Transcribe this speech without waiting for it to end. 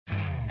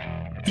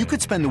You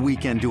could spend the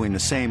weekend doing the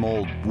same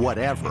old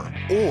whatever,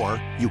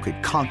 or you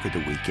could conquer the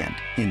weekend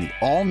in the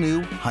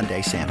all-new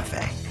Hyundai Santa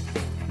Fe.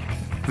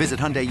 Visit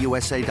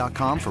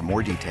HyundaiUSA.com for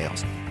more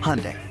details.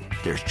 Hyundai,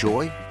 there's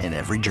joy in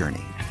every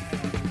journey.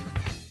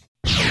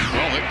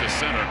 Well hit to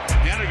center.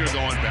 Haniger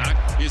going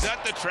back. He's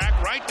at the track,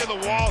 right to the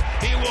wall.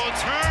 He will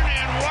turn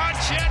and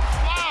watch it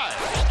fly.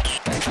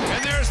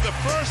 And there's the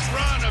first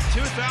run of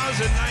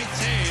 2019.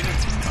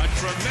 A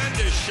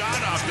tremendous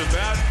shot off the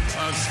bat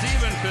of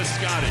Stephen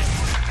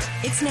Piscotty.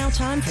 It's now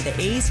time for the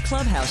A's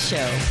Clubhouse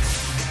Show.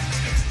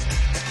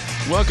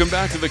 Welcome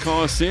back to the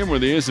Coliseum, where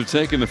the A's have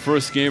taken the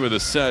first game of the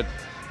set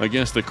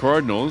against the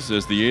Cardinals,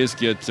 as the A's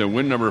get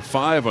win number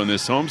 5 on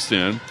this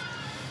homestand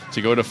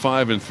to go to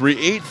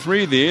 5-3.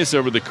 8-3 the A's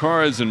over the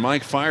Cards, and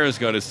Mike Fiers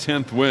got his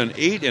 10th win,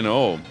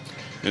 8-0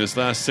 in his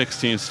last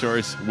 16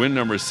 starts. Win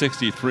number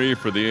 63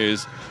 for the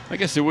A's. I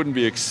guess it wouldn't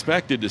be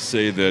expected to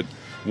say that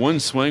one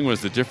swing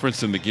was the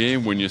difference in the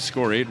game when you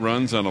score 8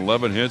 runs on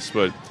 11 hits,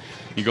 but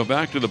you go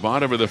back to the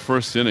bottom of the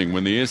first inning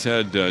when the A's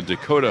had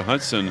Dakota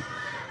Hudson,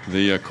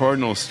 the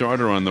Cardinals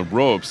starter, on the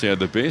ropes. They had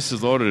the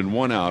bases loaded and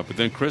 1 out, but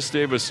then Chris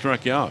Davis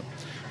struck out.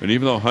 And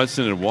even though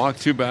Hudson had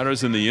walked 2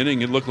 batters in the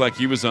inning, it looked like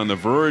he was on the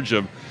verge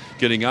of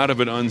getting out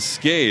of it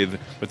unscathed.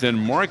 But then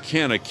Mark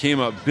Canha came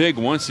up big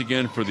once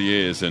again for the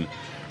A's, and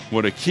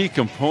what a key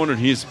component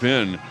he's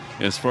been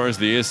as far as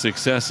the A's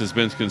success has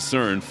been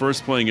concerned.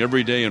 First playing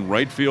every day in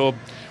right field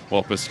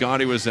while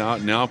Piscotty was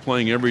out, now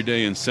playing every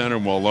day in center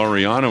while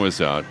Laureano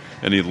was out.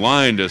 And he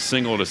lined a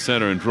single to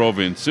center and drove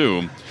in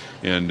 2.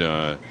 And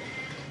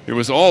it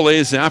was all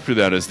A's after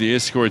that, as the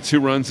A's scored 2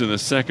 runs in the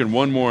second,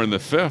 1 more in the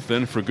 5th.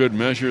 Then, for good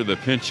measure, the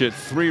pinch hit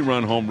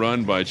 3-run home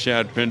run by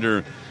Chad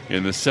Pinder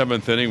in the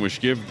 7th inning,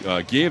 which gave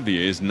the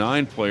A's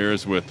 9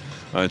 players with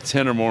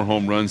 10 or more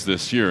home runs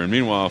this year. And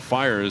meanwhile,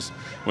 Fiers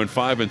went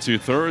 5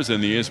 2/3,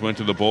 and the A's went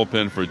to the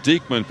bullpen for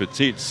Diekman,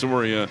 Petit,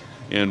 Soria,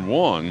 and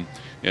Wong,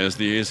 as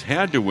the A's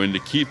had to win to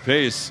keep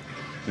pace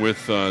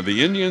with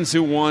the Indians,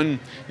 who won,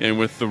 and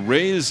with the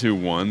Rays, who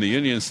won. The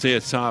Indians stay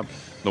atop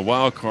the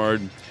wild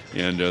card,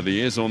 and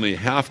the A's only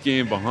half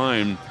game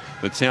behind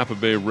the Tampa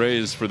Bay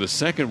Rays for the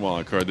second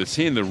wild card. The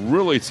team that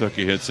really took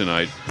a hit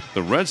tonight,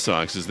 the Red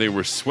Sox, as they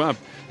were swept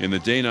in the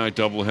day-night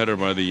doubleheader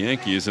by the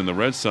Yankees, and the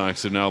Red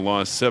Sox have now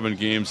lost 7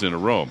 games in a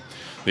row.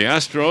 The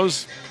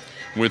Astros,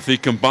 with the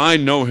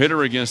combined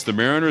no-hitter against the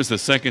Mariners, the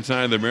second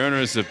time the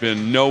Mariners have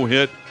been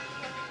no-hit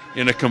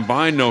in a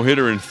combined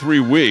no-hitter in 3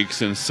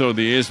 weeks, and so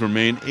the A's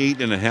remain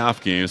 8.5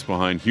 games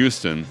behind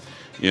Houston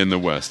in the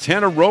West.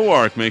 Tanner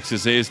Roark makes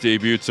his A's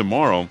debut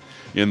tomorrow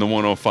in the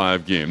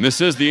 105 game. This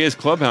is the A's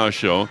Clubhouse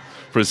Show,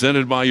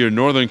 presented by your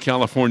Northern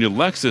California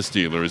Lexus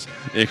dealers.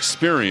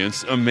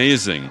 Experience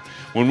amazing.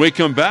 When we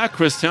come back,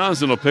 Chris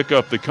Townsend will pick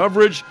up the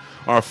coverage.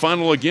 Our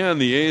final again,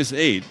 the A's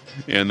 8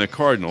 and the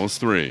Cardinals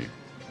 3.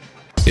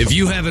 If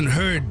you haven't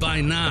heard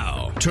by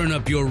now, turn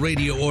up your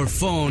radio or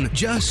phone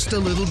just a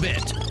little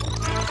bit.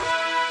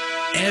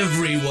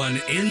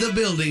 Everyone in the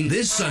building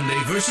this Sunday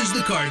versus the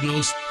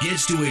Cardinals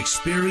gets to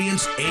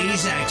experience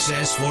A's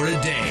Access for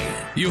a day.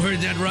 You heard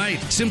that right.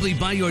 Simply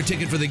buy your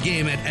ticket for the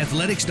game at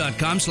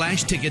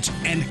athletics.com/tickets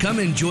and come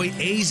enjoy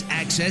A's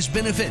Access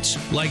benefits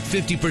like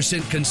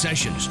 50%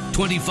 concessions,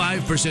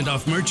 25%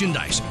 off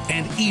merchandise,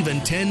 and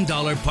even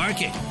 $10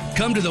 parking.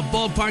 Come to the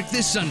ballpark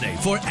this Sunday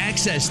for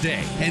Access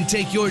Day and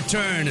take your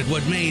turn at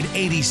what made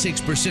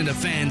 86% of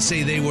fans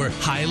say they were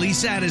highly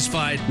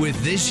satisfied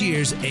with this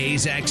year's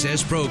A's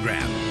Access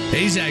program.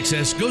 A's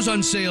Access goes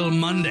on sale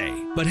Monday,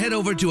 but head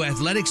over to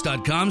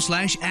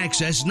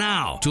athletics.com/access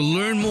now to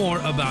learn more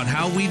about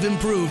how we've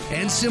improved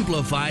and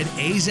simplified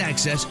A's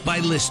Access by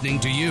listening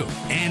to you,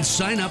 and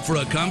sign up for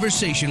a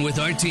conversation with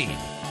our team.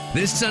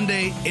 This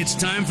Sunday, it's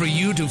time for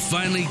you to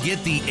finally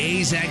get the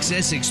A's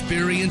Access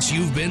experience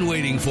you've been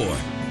waiting for.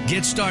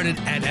 Get started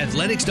at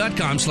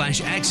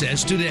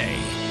athletics.com/access today.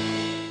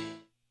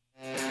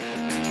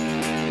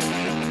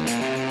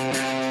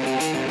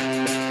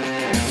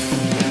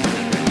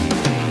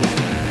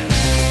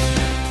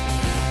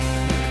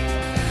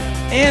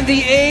 And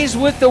the A's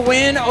with the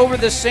win over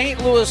the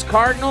St. Louis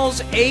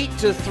Cardinals,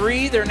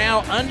 8-3. They're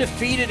now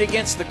undefeated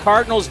against the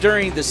Cardinals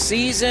during the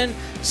season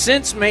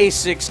since May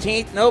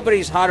 16th.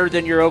 Nobody's hotter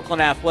than your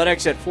Oakland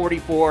Athletics at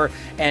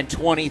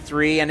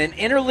 44-23. And in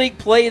interleague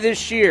play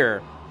this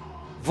year,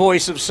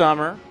 voice of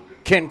summer,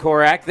 Ken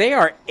Korak, they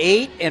are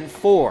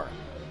 8-4.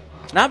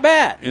 Not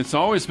bad. It's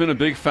always been a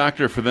big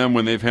factor for them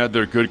when they've had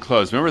their good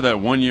clubs. Remember that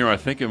one year, I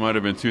think it might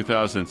have been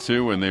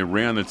 2002, when they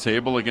ran the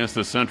table against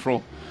the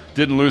Central?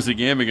 Didn't lose a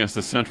game against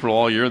the Central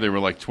all year. They were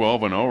like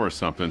 12-0 or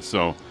something.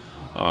 So,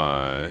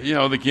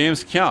 the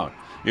games count.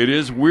 It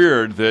is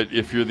weird that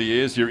if you're the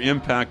A's, you're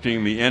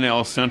impacting the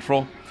NL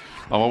Central.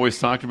 I've always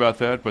talked about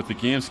that, but the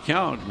games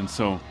count. And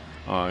so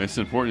it's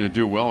important to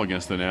do well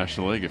against the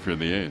National League if you're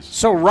the A's.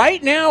 So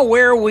right now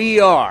where we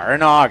are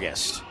in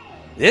August,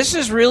 this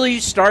is really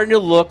starting to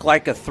look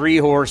like a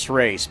 3-horse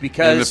race,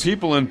 because and the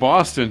people in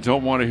Boston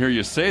don't want to hear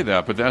you say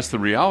that, but that's the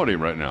reality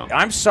right now.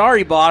 I'm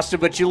sorry, Boston,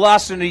 but you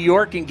lost to New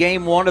York in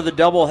Game 1 of the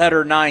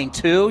doubleheader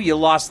 9-2. You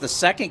lost the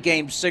second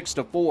game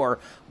 6-4.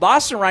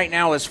 Boston right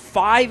now is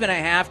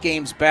 5.5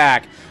 games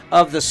back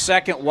of the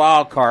second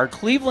wild card.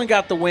 Cleveland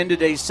got the win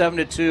today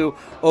 7-2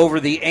 over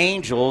the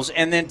Angels,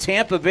 and then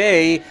Tampa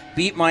Bay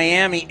beat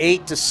Miami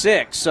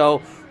 8-6.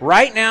 So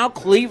right now,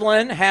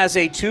 Cleveland has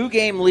a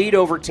 2-game lead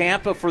over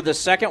Tampa for the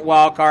second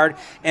wild card,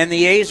 and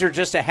the A's are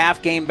just a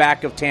half game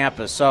back of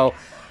Tampa. So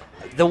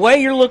the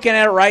way you're looking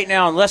at it right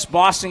now, unless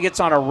Boston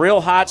gets on a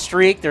real hot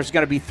streak, there's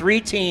going to be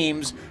 3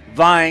 teams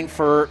vying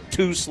for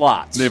 2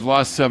 slots. They've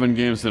lost 7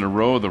 games in a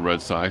row, the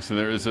Red Sox, and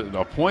there is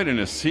a point in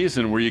a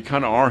season where you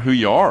kind of are who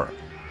you are,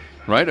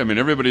 right? I mean,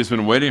 everybody's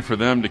been waiting for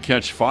them to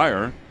catch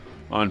fire.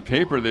 On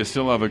paper, they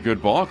still have a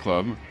good ball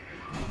club.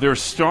 Their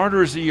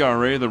starters'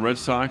 ERA, the Red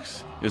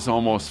Sox, is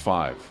almost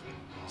 5.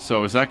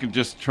 So is that going to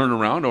just turn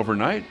around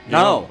overnight?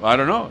 No. I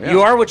don't know. Yeah.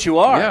 You are what you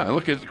are. Yeah,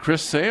 look at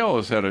Chris Sale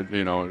has had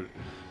a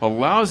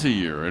lousy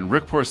year, and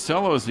Rick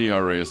Porcello's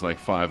ERA is like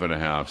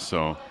 5.5.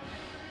 So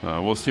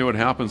we'll see what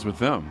happens with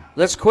them.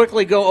 Let's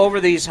quickly go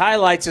over these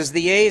highlights as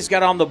the A's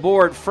got on the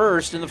board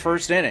first in the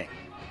first inning.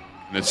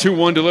 The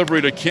 2-1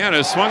 delivery to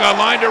Canna, swung on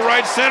line to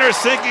right center,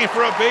 sinking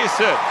for a base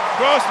hit.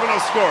 Grossman will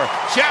score.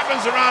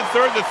 Chapman's around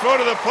third. The throw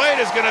to the plate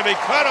is going to be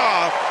cut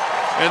off,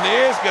 and the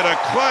A's get a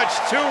clutch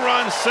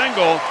 2-run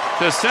single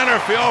to center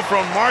field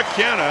from Mark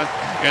Canna,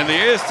 and the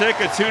A's take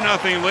a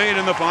 2-0 lead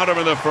in the bottom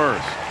of the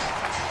first.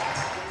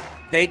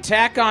 They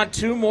tack on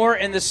 2 more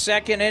in the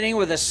second inning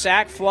with a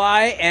sac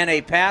fly and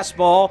a pass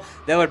ball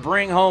that would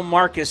bring home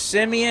Marcus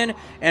Semien.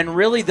 And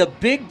really the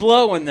big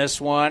blow in this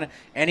one,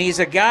 and he's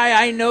a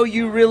guy I know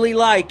you really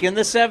like in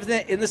the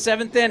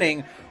seventh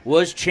inning,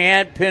 was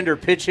Chad Pinder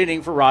pitch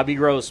hitting for Robbie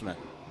Grossman.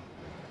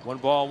 1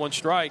 ball, 1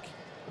 strike.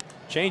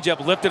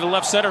 Changeup lifted to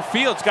left center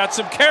field. It's got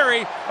some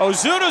carry.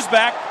 Ozuna's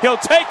back. He'll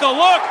take a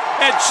look,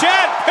 and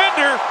Chad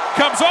Pinder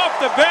comes off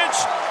the bench,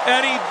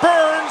 and he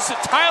burns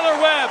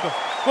Tyler Webb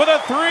with a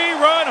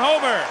 3-run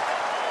homer.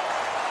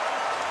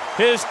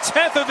 His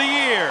 10th of the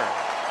year.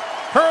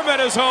 Herman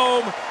is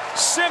home.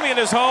 Semien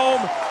is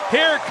home.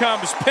 Here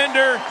comes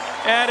Pinder,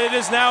 and it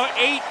is now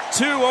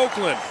 8-2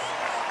 Oakland.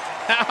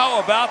 How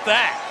about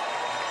that?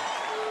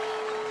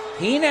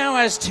 He now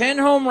has 10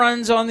 home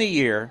runs on the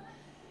year.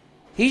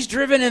 He's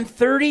driven in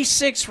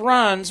 36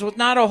 runs with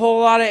not a whole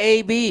lot of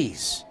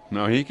ABs.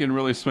 No, he can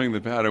really swing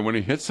the bat, and when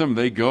he hits them,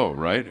 they go,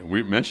 right?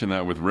 We mentioned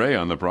that with Ray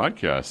on the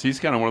broadcast. He's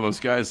kind of one of those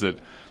guys that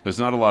there's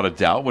not a lot of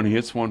doubt when he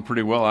hits one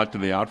pretty well out to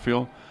the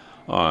outfield.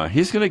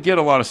 He's going to get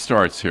a lot of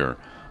starts here.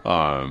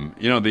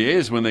 The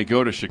A's, when they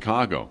go to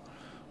Chicago,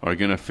 are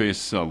going to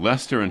face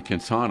Lester and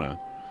Quintana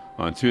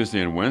on Tuesday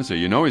and Wednesday.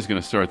 You know he's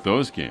going to start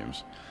those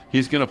games.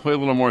 He's going to play a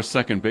little more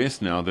second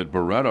base now that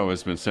Barreto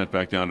has been sent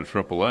back down to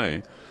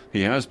AAA.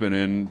 He has been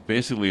in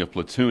basically a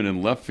platoon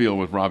in left field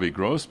with Robbie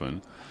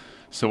Grossman.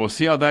 So we'll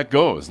see how that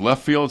goes.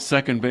 Left field,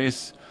 second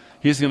base,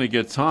 he's going to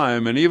get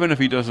time. And even if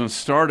he doesn't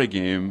start a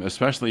game,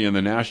 especially in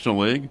the National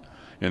League,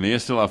 and they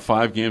still have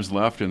 5 games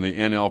left in the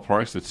NL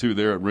Parks, the 2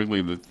 there at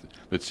Wrigley,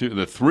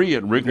 the 3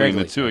 at Wrigley, and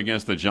the 2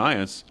 against the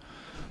Giants,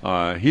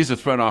 he's a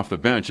threat off the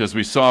bench, as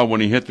we saw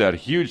when he hit that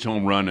huge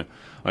home run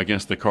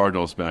against the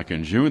Cardinals back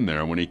in June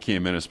there when he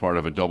came in as part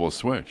of a double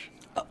switch.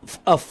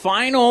 A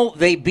final,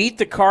 they beat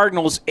the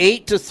Cardinals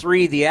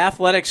 8-3. The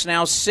Athletics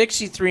now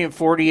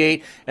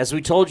 63-48. As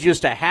we told you,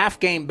 just a half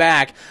game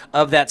back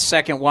of that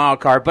second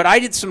wild card. But I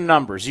did some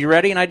numbers. You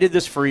ready? And I did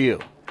this for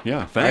you.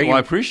 Yeah, thank you. I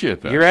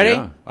appreciate that. You ready?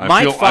 Yeah.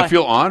 I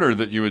feel honored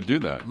that you would do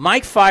that.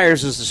 Mike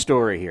Fiers is the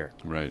story here.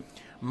 Right.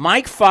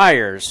 Mike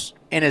Fiers,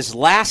 in his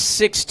last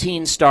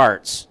 16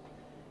 starts,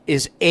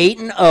 is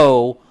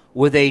 8-0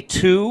 with a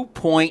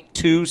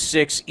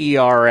 2.26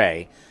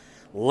 ERA.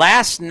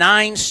 Last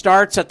 9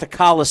 starts at the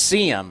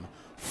Coliseum,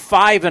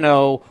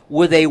 5-0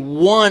 with a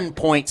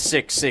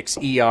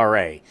 1.66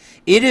 ERA.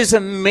 It is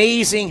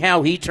amazing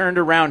how he turned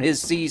around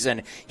his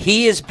season.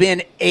 He has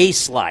been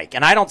ace-like,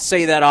 and I don't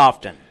say that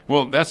often.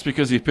 Well, that's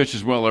because he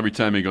pitches well every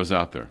time he goes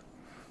out there,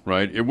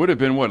 right? It would have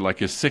been, like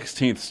his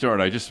 16th start,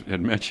 I just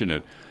had mentioned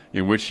it,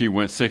 in which he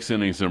went 6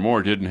 innings or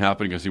more. It didn't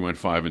happen because he went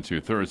 5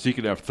 2/3. He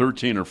could have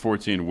 13 or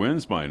 14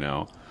 wins by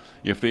now.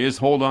 If they just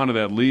hold on to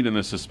that lead in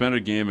the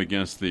suspended game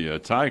against the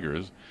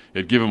Tigers,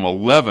 it'd give him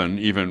 11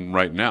 even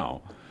right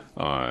now.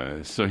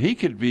 So he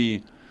could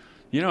be,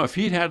 if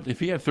he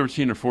had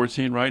 13 or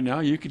 14 right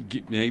now, you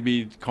could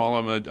maybe call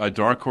him a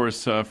dark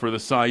horse for the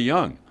Cy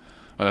Young.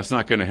 That's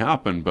not going to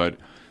happen, but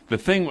the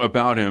thing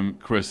about him,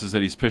 Chris, is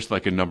that he's pitched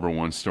like a number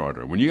 1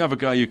 starter. When you have a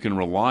guy you can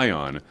rely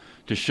on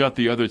to shut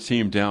the other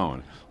team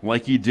down,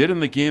 like he did in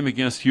the game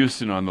against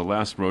Houston on the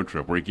last road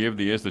trip, where he gave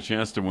the A's the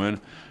chance to win,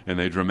 and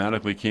they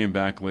dramatically came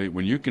back late.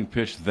 When you can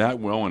pitch that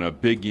well in a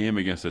big game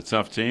against a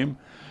tough team,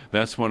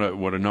 that's what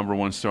a number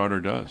 1 starter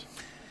does.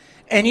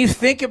 And you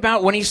think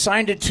about when he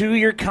signed a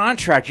 2-year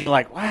contract, you're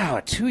like, wow,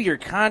 a 2-year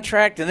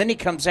contract, and then he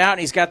comes out and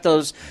he's got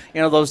those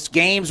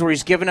games where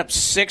he's giving up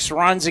 6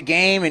 runs a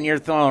game, and you're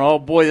thinking, oh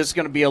boy, this is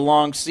going to be a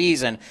long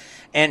season.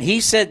 And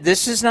he said,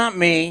 this is not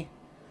me.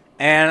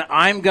 And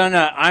I'm going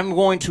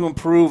to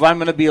improve. I'm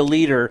going to be a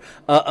leader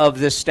of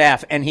this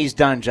staff, and he's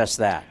done just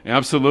that.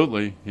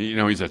 Absolutely.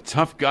 He's a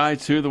tough guy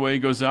too. The way he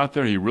goes out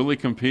there, he really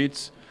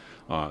competes.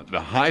 The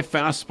high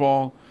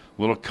fastball,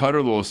 little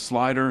cutter, little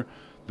slider,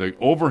 the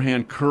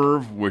overhand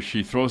curve, which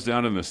he throws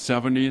down in the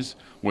 70s,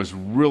 was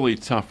really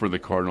tough for the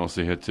Cardinals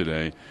to hit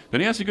today.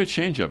 Then he has a good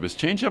changeup. His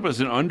changeup is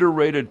an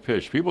underrated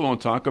pitch. People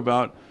don't talk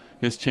about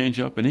his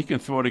changeup, and he can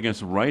throw it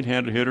against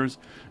right-handed hitters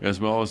as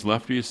well as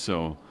lefties.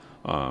 So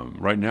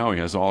right now he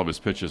has all of his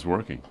pitches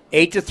working.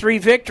 8-3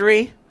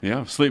 victory.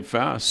 Yeah, sleep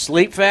fast.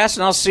 Sleep fast,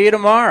 and I'll see you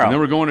tomorrow. And then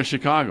we're going to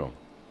Chicago.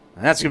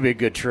 That's going to be a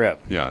good trip.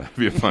 Yeah, that'll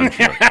be a fun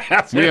trip.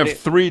 We have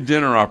 3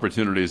 dinner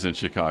opportunities in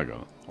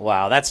Chicago.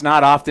 Wow, that's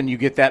not often you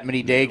get that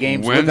many day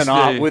games with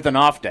an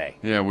off day.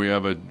 Yeah, we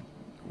have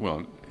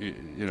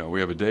we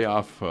have a day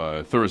off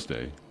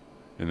Thursday,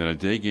 and then a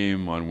day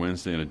game on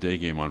Wednesday and a day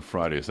game on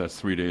Friday. So that's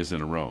 3 days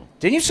in a row.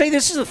 Didn't you say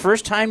this is the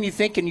first time you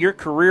think in your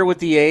career with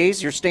the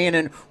A's you're staying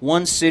in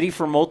one city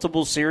for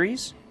multiple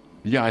series?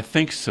 Yeah, I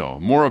think so.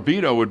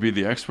 Morabito would be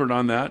the expert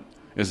on that,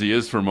 as he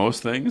is for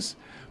most things.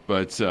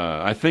 But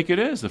I think it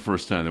is the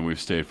first time that we've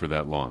stayed for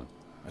that long.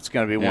 It's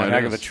going to be one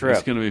heck of a trip.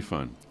 It's going to be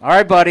fun. All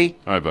right, buddy.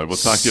 All right, bud. We'll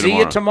talk to you tomorrow.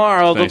 See you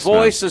tomorrow. Thanks, the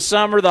voice of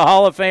summer, the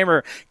Hall of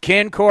Famer,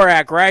 Ken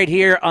Korak, right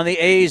here on the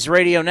A's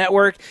Radio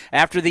Network.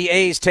 After the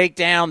A's take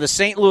down the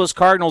St. Louis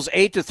Cardinals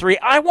 8-3,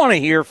 I want to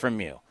hear from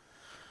you.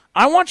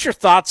 I want your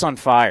thoughts on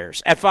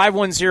Fiers at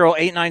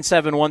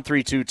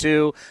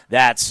 510-897-1322.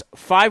 That's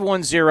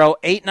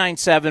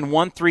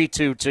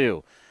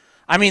 510-897-1322.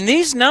 I mean,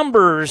 these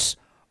numbers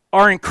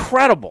are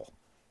incredible.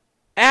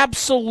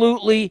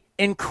 Absolutely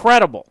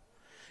incredible.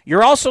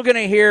 You're also going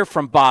to hear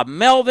from Bob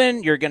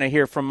Melvin. You're going to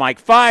hear from Mike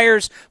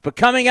Fiers. But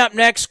coming up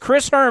next,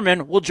 Chris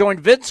Herman will join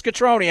Vince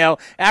Cotroneo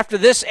after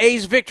this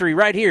A's victory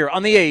right here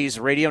on the A's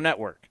Radio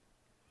Network.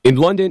 In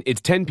London,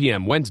 it's 10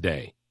 p.m.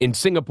 Wednesday. In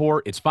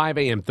Singapore, it's 5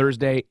 a.m.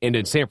 Thursday. And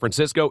in San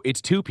Francisco,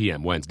 it's 2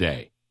 p.m.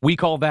 Wednesday. We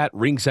call that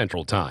Ring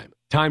Central Time.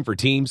 Time for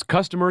teams,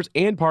 customers,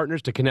 and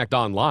partners to connect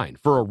online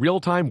for a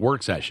real-time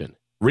work session.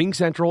 Ring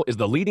Central is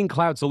the leading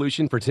cloud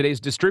solution for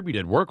today's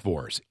distributed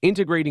workforce,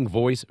 integrating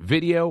voice,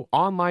 video,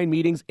 online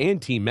meetings,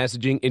 and team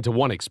messaging into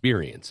one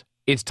experience.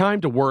 It's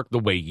time to work the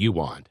way you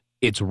want.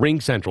 It's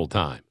Ring Central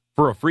time.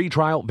 For a free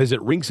trial, visit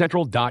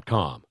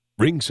ringcentral.com.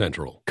 Ring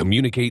Central.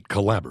 Communicate,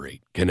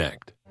 collaborate,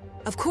 connect.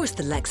 Of course,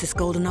 the Lexus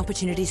Golden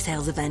Opportunity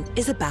Sales Event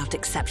is about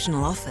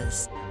exceptional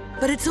offers.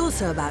 But it's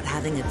also about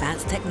having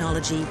advanced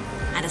technology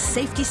and a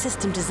safety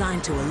system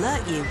designed to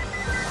alert you,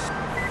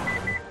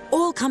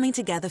 all coming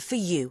together for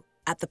you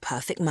at the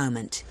perfect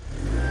moment.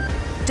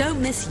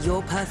 Don't miss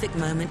your perfect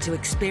moment to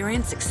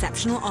experience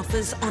exceptional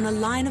offers on a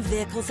line of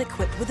vehicles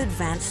equipped with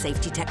advanced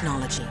safety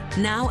technology.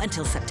 Now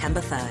until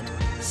September 3rd.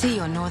 See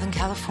your Northern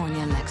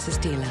California Lexus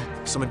dealer.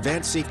 Some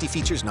advanced safety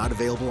features not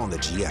available on the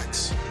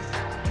GX.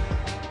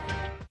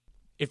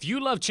 If you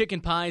love chicken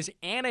pies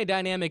and a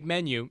dynamic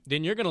menu,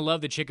 then you're going to love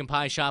the Chicken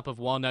Pie Shop of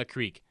Walnut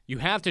Creek. You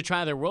have to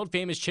try their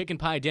world-famous chicken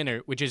pie dinner,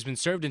 which has been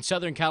served in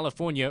Southern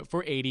California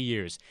for 80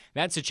 years.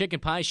 That's the Chicken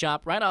Pie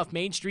Shop right off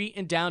Main Street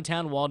in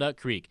downtown Walnut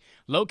Creek,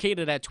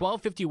 located at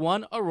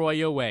 1251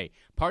 Arroyo Way.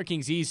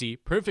 Parking's easy,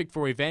 perfect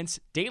for events,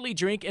 daily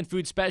drink and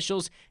food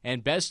specials,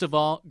 and best of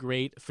all,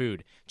 great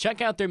food.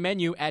 Check out their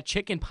menu at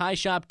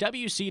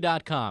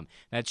chickenpieshopwc.com.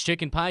 That's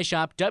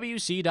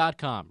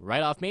chickenpieshopwc.com,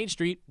 right off Main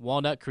Street,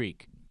 Walnut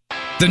Creek.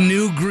 The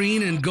new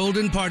green and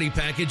golden party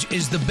package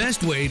is the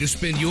best way to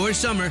spend your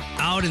summer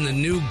out in the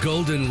new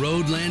Golden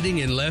Road Landing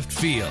in left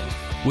field.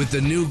 With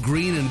the new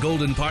green and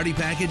golden party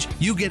package,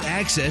 you get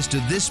access to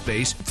this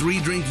space, 3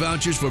 drink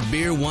vouchers for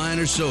beer, wine,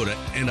 or soda,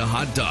 and a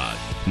hot dog.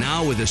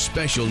 Now with a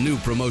special new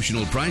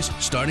promotional price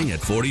starting at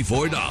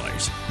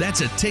 $44. That's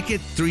a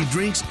ticket, 3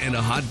 drinks, and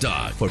a hot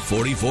dog for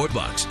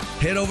 $44.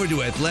 Head over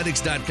to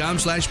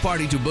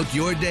athletics.com/party to book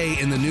your day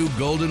in the new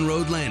Golden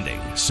Road Landing.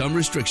 Some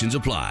restrictions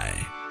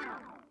apply.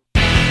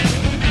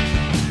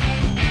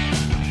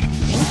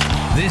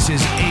 This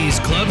is A's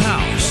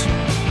Clubhouse.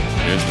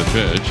 Here's the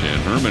pitch, and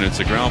Herman, it's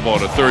a ground ball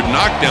to third,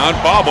 knockdown,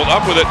 bobbled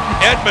up with it.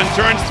 Edman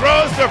turns,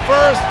 throws to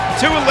first,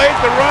 too late,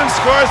 the run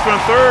scores from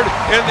third,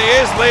 and the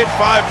A's lead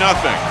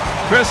 5-0.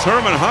 Chris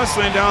Herman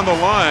hustling down the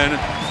line.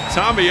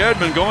 Tommy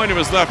Edman going to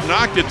his left,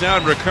 knocked it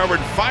down, recovered,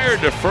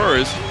 fired to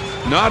first,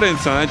 not in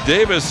time.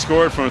 Davis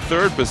scored from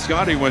third,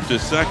 Piscotty went to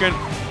second,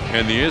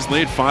 and the A's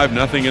lead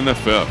 5-0 in the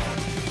 5th.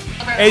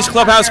 A's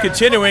Clubhouse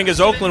continuing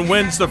as Oakland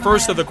wins the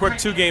first of the quick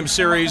 2-game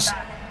series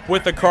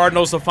with the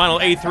Cardinals, the final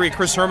 8-3.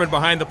 Chris Herman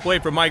behind the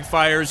plate for Mike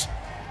Fiers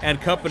and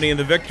company in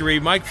the victory.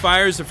 Mike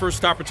Fiers, the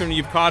first opportunity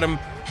you've caught him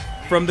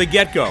from the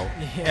get-go.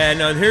 And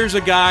here's a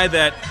guy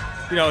that,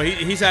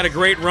 he's had a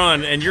great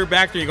run, and you're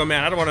back there, you go,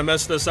 man, I don't want to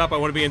mess this up. I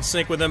want to be in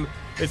sync with him.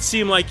 It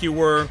seemed like you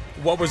were.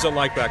 What was it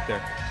like back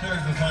there?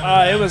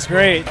 It was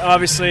great.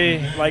 Obviously,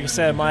 like I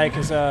said, Mike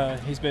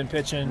he's been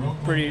pitching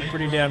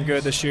pretty damn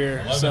good this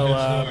year. So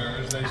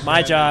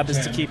my job is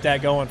to keep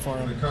that going for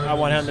him. I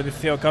want him to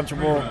feel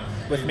comfortable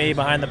with me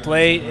behind the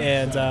plate,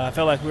 and I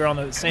felt like we were on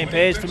the same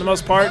page for the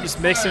most part,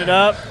 just mixing it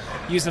up,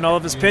 using all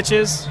of his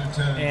pitches,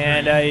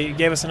 and he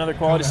gave us another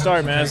quality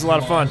start, man. It was a lot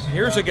of fun.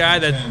 Here's a guy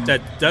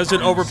that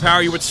doesn't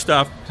overpower you with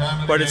stuff,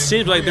 but it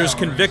seems like there's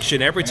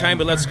conviction every time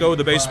he lets go of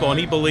the baseball, and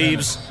he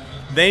believes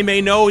they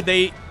may know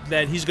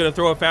that he's going to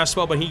throw a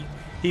fastball, but he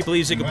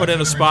believes he can put it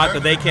in a spot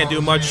that they can't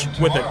do much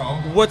with it.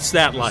 What's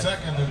that like?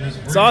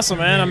 It's awesome,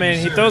 man. I mean,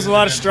 he throws a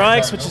lot of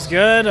strikes, which is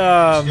good.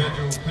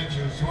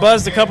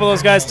 Buzzed a couple of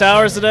those guys'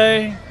 towers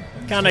today.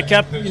 Kind of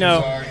kept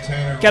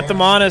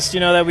them honest,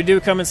 that we do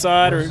come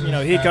inside, or,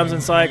 he comes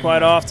inside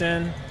quite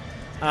often.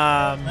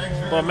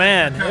 But,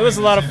 man, it was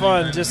a lot of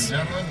fun. Just,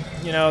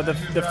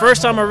 the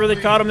first time I really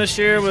caught him this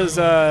year was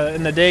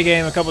in the day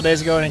game a couple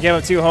days ago, and he gave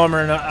up 2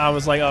 homers, and I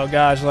was like, oh,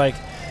 gosh, like,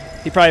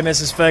 he probably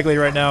misses Fegley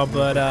right now.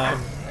 But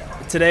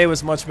today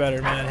was much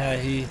better,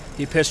 man.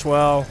 He pitched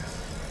well.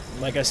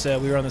 Like I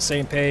said, we were on the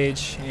same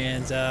page,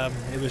 and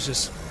it was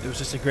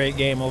just a great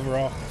game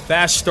overall.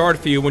 Fast start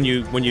for you when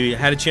you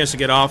had a chance to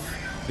get off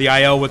the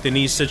IL with the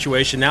knee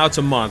situation. Now it's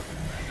a month.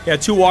 You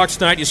had 2 walks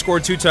tonight. You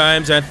scored 2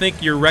 times. I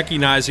think you're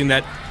recognizing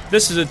that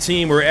this is a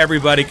team where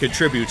everybody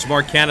contributes.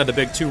 Mark Canha, the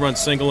big 2-run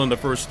single in the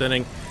first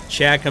inning.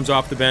 Chad comes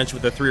off the bench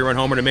with a 3-run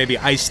homer to maybe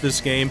ice this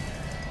game.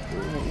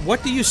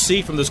 What do you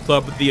see from this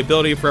club with the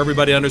ability for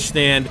everybody to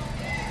understand?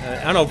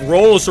 I don't know if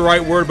role is the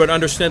right word, but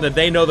understand that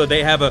they know that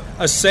they have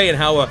a say in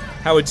how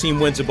a team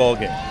wins a ball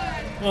game.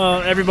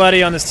 Well,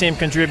 everybody on this team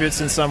contributes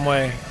in some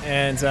way,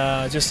 and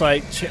just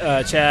like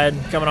Chad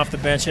coming off the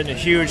bench, hitting a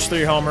huge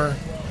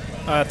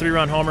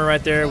 3-run homer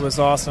right there was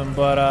awesome.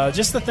 But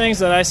just the things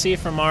that I see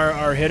from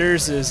our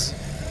hitters is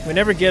we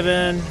never give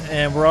in,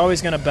 and we're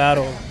always going to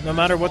battle, no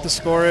matter what the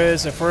score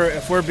is. If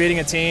we're beating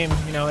a team,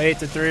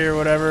 8-3 or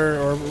whatever,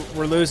 or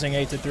we're losing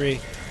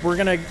 8-3, we're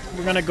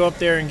gonna go up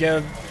there and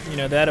give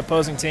that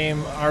opposing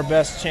team our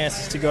best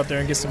chances to go up there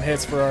and get some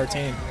hits for our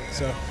team.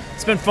 So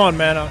it's been fun,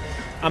 man.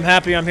 I'm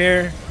happy I'm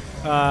here.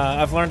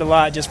 I've learned a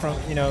lot just from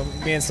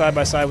being side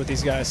by side with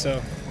these guys.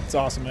 So it's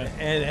awesome, man.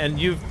 And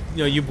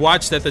you've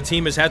watched that the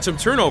team has had some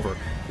turnover.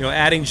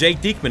 Adding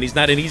Jake Diekman, he's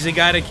not an easy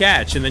guy to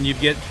catch, and then you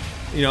get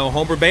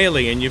Homer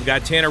Bailey, and you've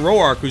got Tanner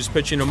Roark who's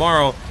pitching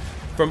tomorrow.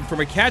 From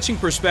a catching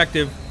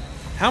perspective,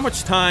 how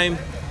much time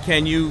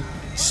can you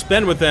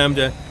spend with them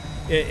to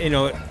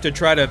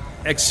try to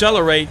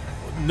accelerate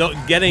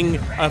getting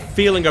a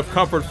feeling of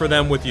comfort for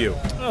them with you?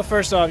 Well,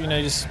 first off,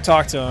 just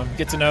talk to them,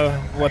 get to know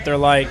what they're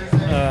like,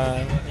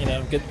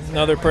 get to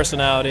know their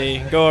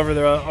personality, go over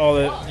their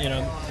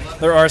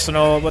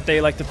arsenal, what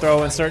they like to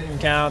throw in certain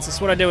counts. That's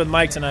what I did with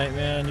Mike tonight,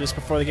 man, just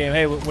before the game.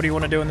 Hey, what do you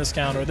want to do in this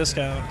count or this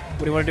count? What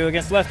do you want to do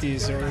against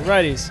lefties or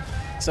righties?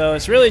 So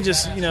it's really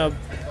just,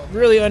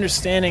 really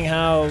understanding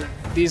how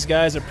these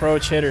guys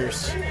approach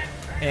hitters.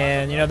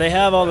 And, they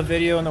have all the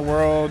video in the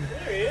world,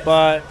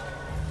 but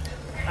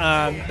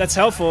that's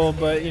helpful.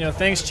 But,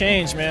 things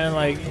change, man.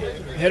 Like,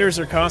 hitters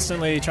are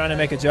constantly trying to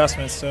make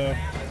adjustments. So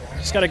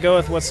just got to go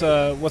with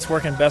what's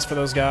working best for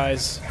those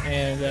guys.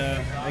 And,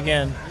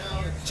 again,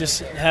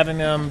 just having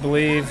them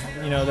believe,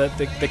 that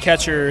the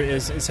catcher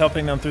is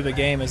helping them through the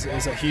game is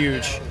a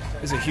huge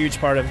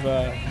part of,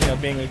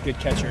 being a good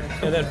catcher.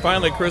 And then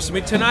finally, Chris,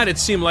 tonight it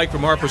seemed like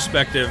from our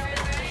perspective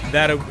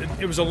that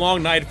it was a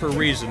long night for a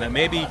reason, that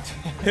maybe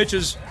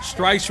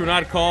strikes were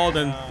not called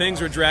and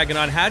things were dragging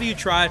on. How do you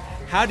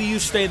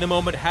stay in the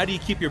moment? How do you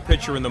keep your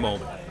pitcher in the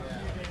moment?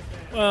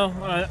 Well,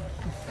 I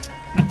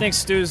think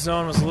Stu's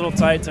zone was a little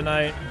tight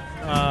tonight.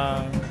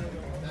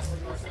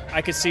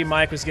 I could see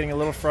Mike was getting a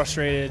little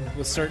frustrated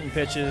with certain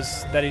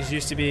pitches that he's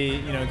used to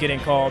be, getting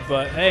called.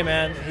 But hey,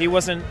 man, he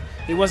wasn't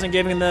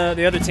giving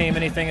the other team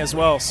anything as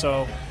well.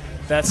 So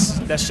that's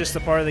just a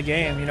part of the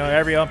game.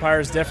 Every umpire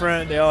is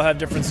different. They all have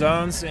different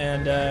zones,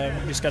 and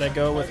we just got to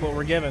go with what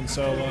we're given.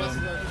 So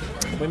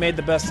we made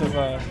the best of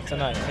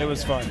tonight. It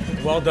was fun.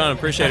 Well done.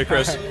 Appreciate it,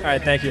 Chris. All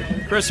right, thank you.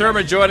 Chris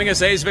Herman joining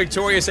us. A's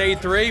victorious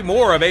 8-3.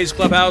 More of A's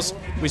Clubhouse.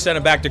 We send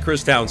it back to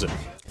Chris Townsend.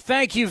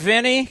 Thank you,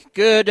 Vinny.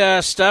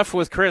 Good stuff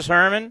with Chris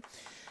Herman.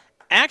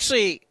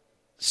 Actually,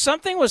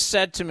 something was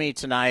said to me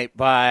tonight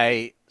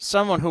by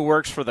someone who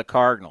works for the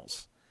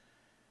Cardinals.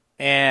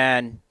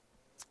 And,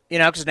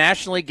 because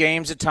National League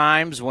games at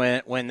times,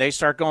 when they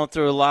start going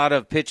through a lot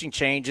of pitching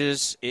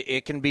changes,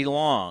 it can be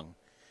long.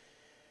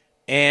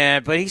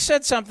 But he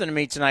said something to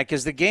me tonight,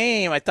 because the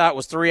game I thought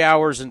was 3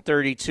 hours and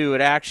 32.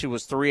 It actually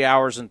was 3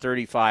 hours and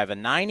 35. A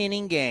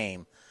 9-inning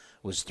game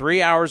was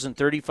 3 hours and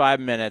 35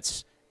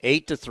 minutes.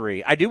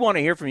 8-3. I do want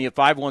to hear from you at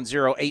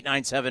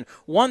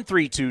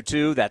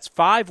 510-897-1322. That's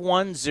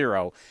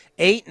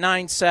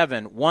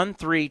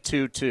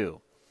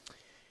 510-897-1322.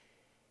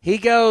 He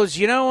goes,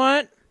 you know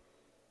what?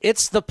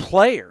 It's the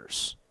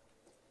players.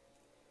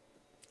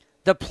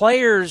 The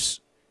players,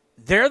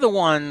 they're the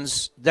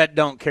ones that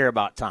don't care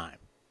about time.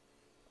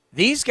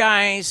 These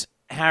guys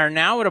are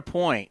now at a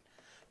point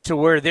to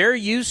where they're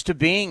used to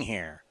being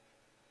here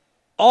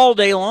all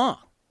day long.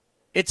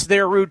 It's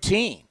their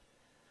routine.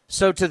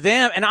 So to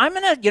them, and I'm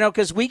going to,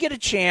 because we get a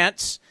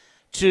chance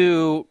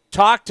to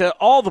talk to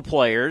all the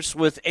players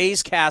with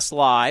A's Cast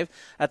Live.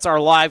 That's our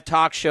live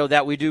talk show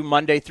that we do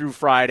Monday through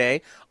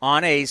Friday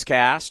on A's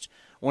Cast.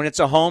 When it's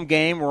a home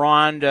game, we're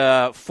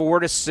on 4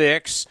 to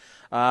 6.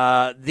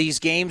 These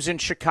games in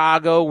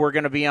Chicago, we're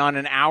going to be on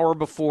an hour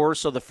before,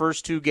 so the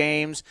first two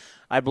games,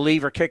 I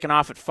believe, are kicking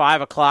off at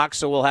 5 o'clock,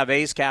 so we'll have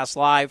A's Cast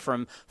Live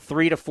from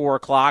 3 to 4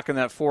 o'clock, and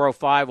then at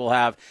 4:05 we'll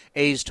have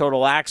A's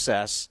Total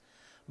Access.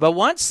 But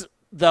once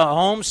the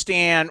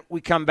homestand,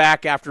 we come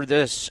back after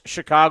this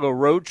Chicago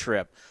road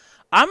trip,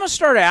 I'm going to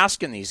start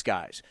asking these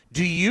guys,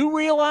 do you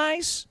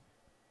realize,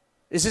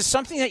 is this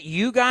something that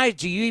you guys,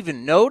 do you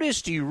even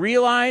notice, do you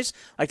realize,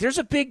 like there's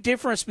a big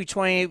difference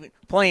between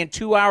playing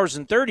 2 hours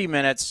and 30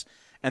 minutes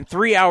and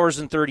 3 hours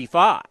and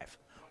 35,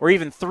 or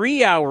even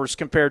 3 hours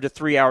compared to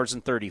 3 hours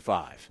and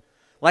 35.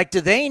 Like,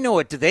 do they know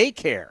it? Do they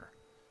care?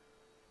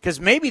 Because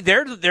maybe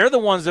they're the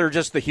ones that are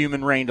just the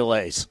human rain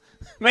delays.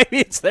 Maybe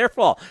it's their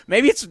fault.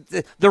 Maybe it's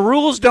the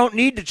rules don't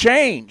need to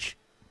change.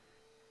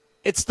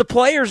 It's the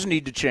players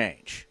need to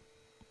change.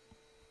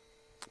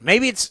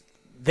 Maybe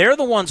they're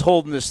the ones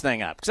holding this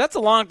thing up, because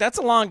that's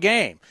a long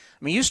game.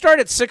 I mean, you start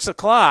at 6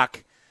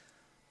 o'clock.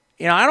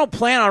 You know, I don't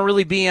plan on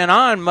really being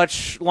on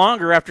much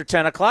longer after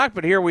 10 o'clock,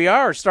 but here we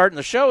are starting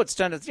the show. It's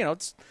 10.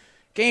 It's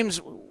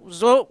games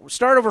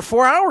start over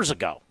 4 hours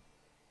ago.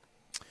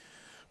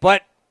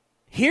 But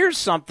here's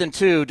something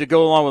too to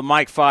go along with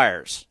Mike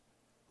Fiers,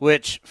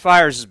 which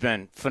Fiers has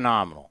been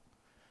phenomenal.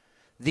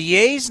 The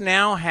A's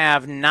now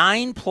have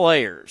 9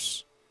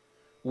 players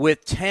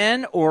with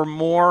 10 or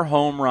more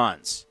home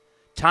runs,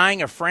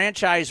 tying a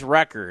franchise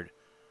record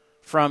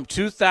from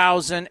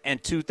 2000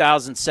 and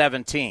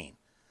 2017.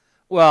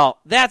 Well,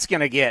 that's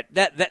going to get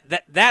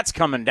that's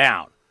coming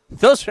down.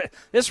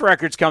 This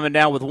record's coming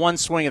down with one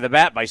swing of the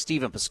bat by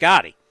Stephen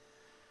Piscotty.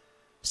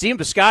 Stephen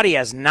Piscotty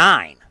has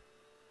 9.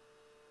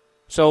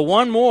 So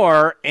one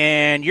more,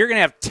 and you're going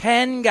to have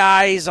 10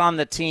 guys on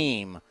the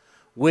team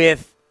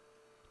with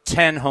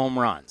 10 home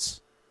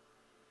runs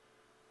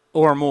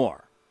or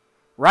more.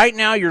 Right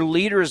now, your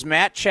leader is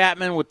Matt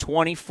Chapman with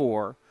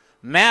 24.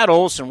 Matt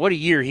Olson, what a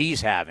year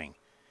he's having.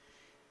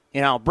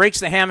 You know, breaks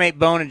the hamate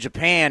bone in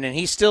Japan, and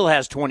he still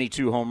has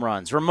 22 home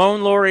runs.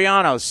 Ramon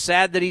Laureano,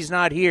 sad that he's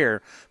not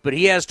here, but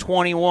he has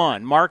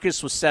 21.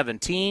 Marcus was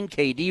 17.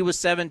 KD was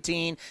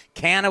 17.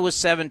 Canna was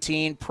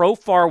 17.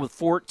 Profar with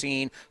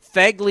 14.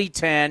 Fegley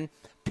 10.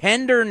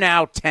 Pender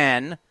now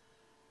 10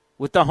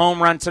 with the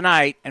home run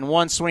tonight and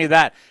one swing of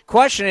that.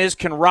 Question is,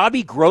 can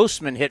Robbie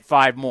Grossman hit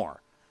 5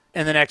 more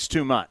in the next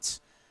 2 months?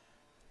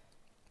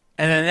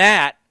 And then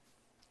that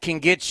can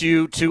get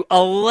you to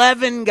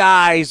 11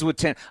 guys with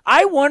 10.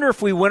 I wonder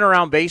if we went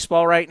around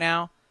baseball right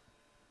now,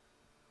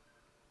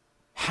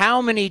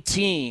 how many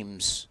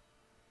teams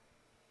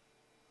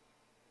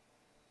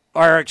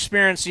are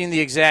experiencing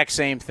the exact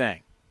same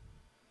thing.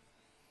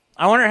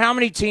 I wonder how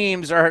many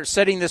teams are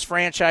setting this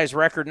franchise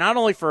record, not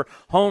only for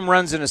home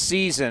runs in a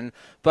season,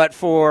 but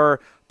for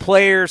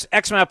players,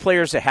 X amount of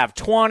players that have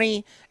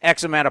 20,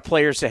 X amount of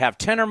players that have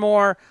 10 or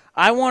more.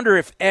 I wonder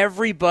if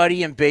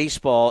everybody in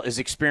baseball is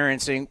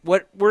experiencing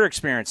what we're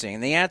experiencing,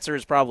 and the answer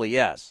is probably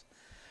yes.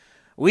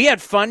 We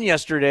had fun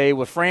yesterday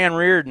with Fran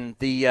Reardon,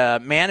 the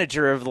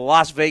manager of the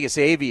Las Vegas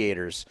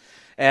Aviators,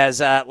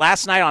 as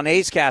last night on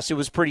A's Cast, it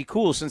was pretty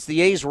cool. Since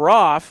the A's were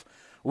off,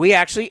 we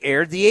actually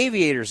aired the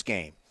Aviators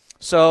game.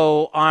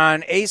 So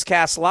on A's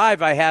Cast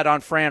Live, I had on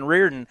Fran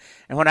Reardon,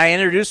 and when I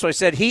introduced him, I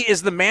said, he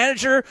is the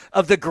manager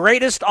of the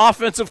greatest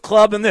offensive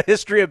club in the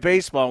history of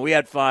baseball. And we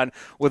had fun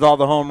with all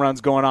the home runs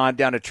going on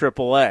down to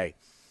AAA.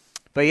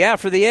 But, yeah,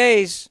 for the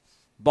A's,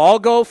 ball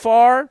go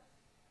far,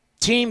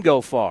 team go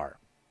far.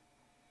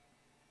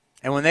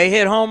 And when they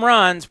hit home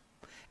runs,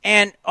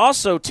 and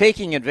also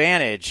taking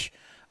advantage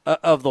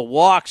of the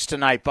walks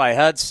tonight by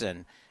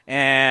Hudson,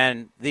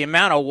 and the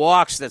amount of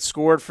walks that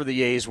scored for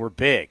the A's were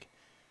big.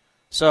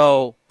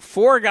 So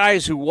 4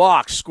 guys who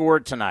walked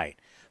scored tonight.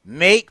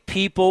 Make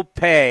people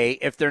pay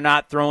if they're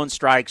not throwing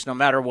strikes, no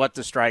matter what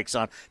the strike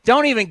zone.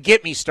 Don't even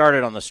get me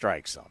started on the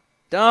strike zone.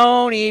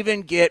 Don't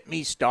even get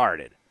me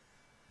started.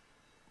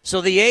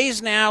 So the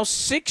A's now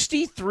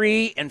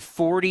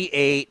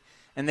 63-48,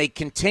 and they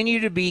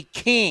continue to be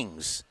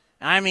kings.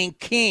 I mean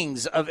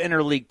kings of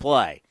interleague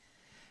play.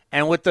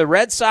 And with the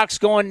Red Sox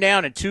going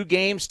down in 2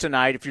 games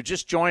tonight, if you're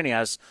just joining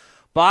us,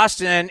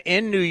 Boston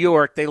in New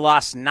York, they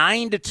lost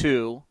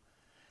 9-2.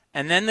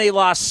 And then they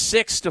lost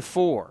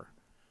 6-4.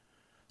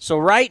 So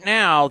right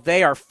now,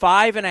 they are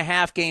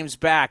 5.5 games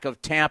back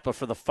of Tampa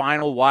for the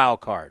final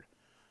wild card.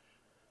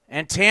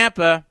 And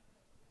Tampa,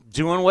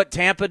 doing what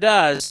Tampa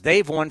does,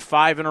 they've won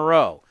 5 in a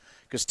row.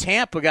 Because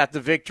Tampa got the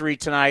victory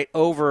tonight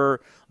over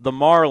the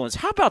Marlins.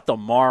 How about the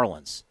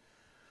Marlins?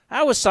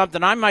 That was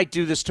something. I might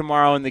do this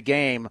tomorrow in the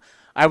game.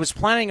 I was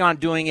planning on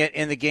doing it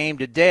in the game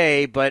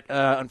today, but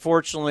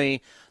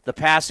unfortunately, the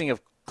passing of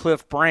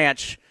Cliff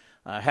Branch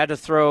had to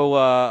throw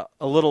a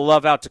little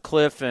love out to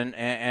Cliff,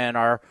 and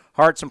our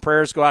hearts and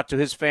prayers go out to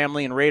his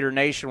family and Raider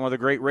Nation, one of the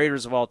great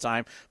Raiders of all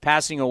time,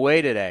 passing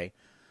away today.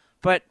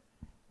 But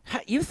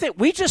you think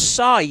we just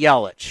saw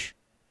Yelich.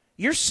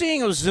 You're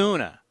seeing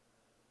Ozuna.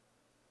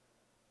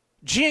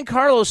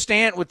 Giancarlo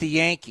Stanton with the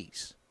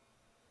Yankees.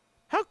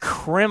 How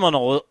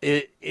criminal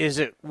is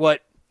it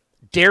what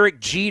Derek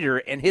Jeter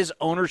and his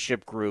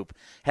ownership group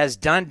has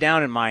done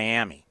down in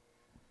Miami?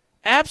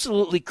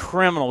 Absolutely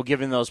criminal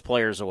giving those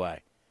players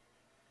away.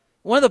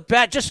 One of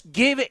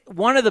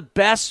the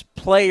best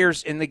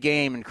players in the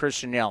game in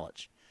Christian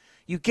Yelich.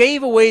 You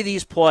gave away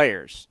these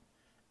players,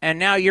 and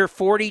now you're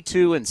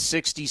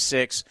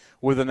 42-66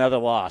 with another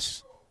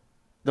loss.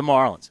 The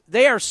Marlins.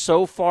 They are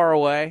so far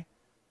away.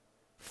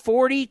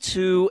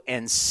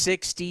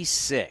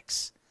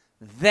 42-66.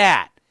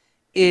 That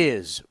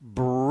is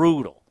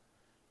brutal.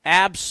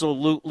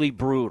 Absolutely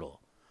brutal.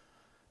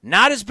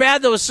 Not as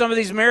bad, though, as some of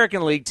these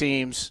American League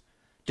teams.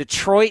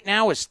 Detroit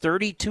now is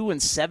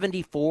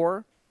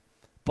 32-74.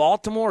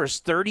 Baltimore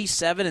is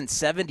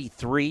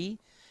 37-73.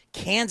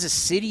 Kansas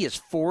City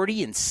is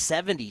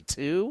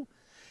 40-72.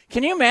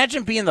 Can you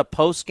imagine being the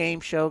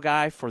post-game show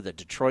guy for the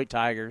Detroit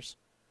Tigers?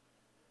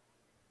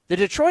 The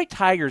Detroit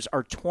Tigers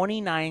are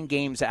 29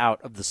 games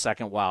out of the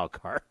second wild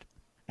card.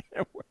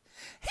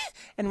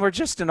 And we're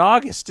just in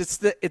August. It's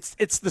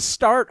the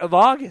start of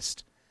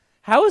August.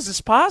 How is this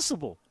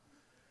possible?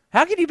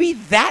 How can you be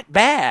that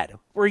bad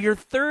where you're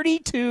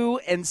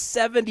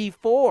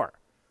 32-74?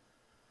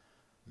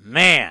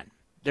 Man,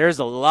 there's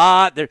a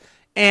lot there.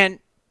 And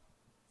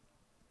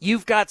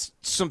you've got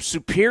some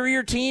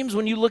superior teams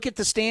when you look at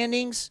the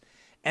standings,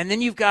 and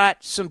then you've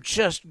got some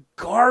just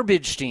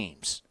garbage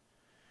teams.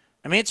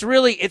 I mean, it's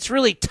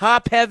really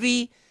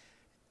top-heavy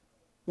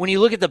when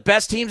you look at the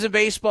best teams in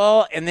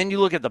baseball, and then you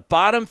look at the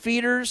bottom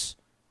feeders.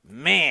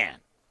 Man.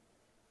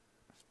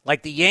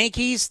 Like the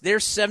Yankees, they're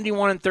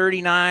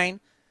 71-39.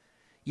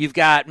 You've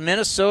got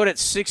Minnesota at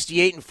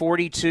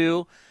 68-42.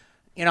 You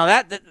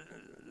know,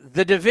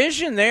 the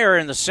division there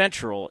in the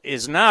Central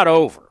is not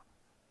over,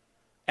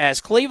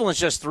 as Cleveland's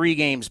just 3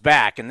 games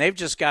back, and they've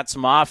just got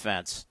some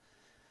offense.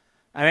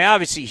 I mean,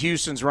 obviously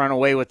Houston's run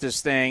away with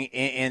this thing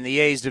in the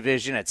A's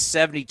division at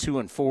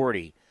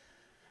 72-40.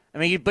 I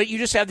mean, but you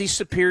just have these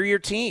superior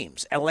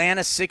teams.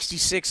 Atlanta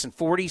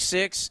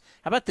 66-46.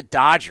 How about the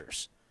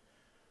Dodgers?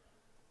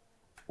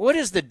 What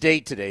is the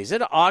date today? Is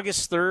it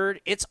August 3rd?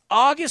 It's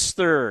August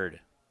 3rd.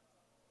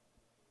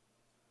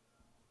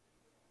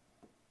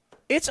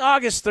 It's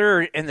August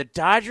 3rd, and the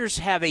Dodgers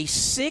have a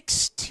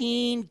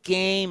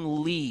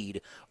 16-game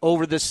lead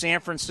over the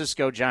San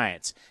Francisco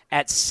Giants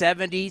at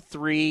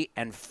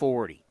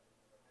 73-40.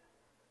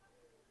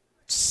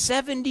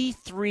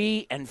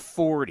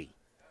 73-40.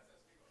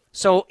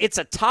 So it's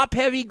a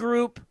top-heavy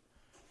group,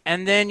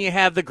 and then you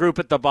have the group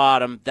at the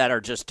bottom that are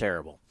just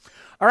terrible.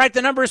 All right,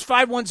 the number is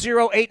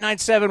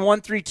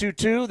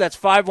 510-897-1322. That's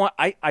 51.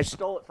 I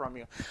stole it from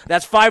you.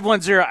 That's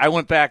 510. I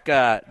went back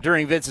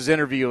during Vince's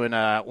interview and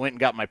went and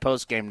got my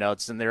post-game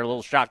notes, and they're a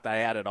little shocked I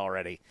had it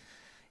already.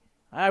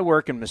 I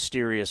work in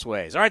mysterious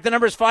ways. All right, the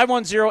number is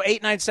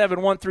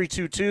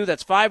 510-897-1322.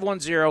 That's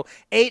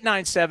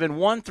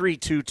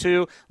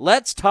 510-897-1322.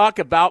 Let's talk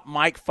about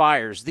Mike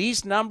Fiers.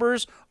 These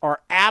numbers are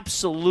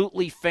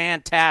absolutely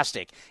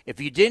fantastic. If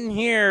you didn't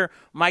hear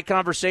my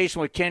conversation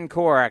with Ken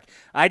Korak,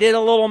 I did a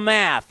little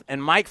math,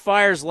 and Mike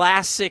Fiers'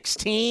 last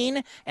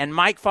 16 and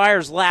Mike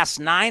Fiers' last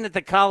 9 at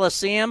the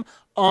Coliseum,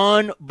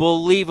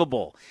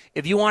 unbelievable.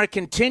 If you want to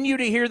continue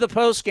to hear the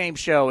postgame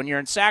show and you're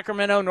in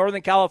Sacramento,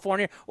 Northern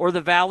California, or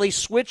the Valley,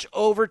 switch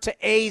over to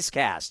A's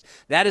Cast.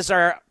 That is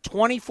our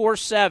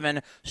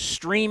 24/7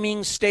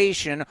 streaming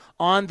station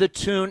on the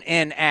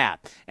TuneIn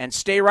app. And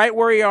stay right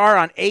where you are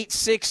on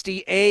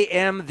 860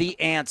 AM The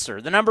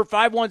Answer. The number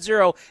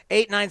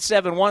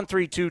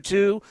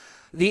 510-897-1322.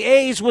 The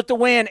A's with the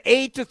win,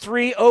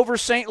 8-3 over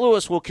St.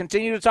 Louis. We'll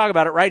continue to talk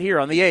about it right here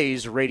on the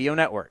A's Radio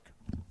Network.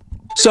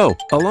 So,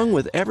 along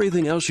with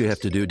everything else you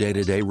have to do day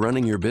to day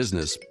running your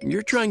business,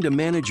 you're trying to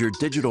manage your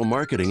digital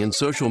marketing and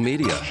social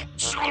media.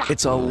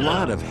 It's a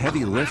lot of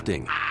heavy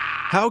lifting.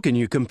 How can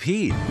you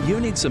compete? You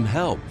need some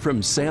help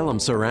from Salem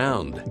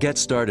Surround. Get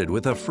started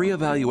with a free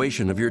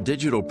evaluation of your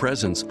digital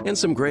presence and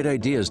some great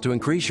ideas to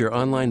increase your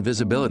online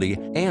visibility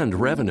and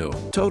revenue.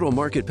 Total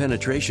market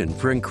penetration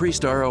for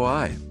increased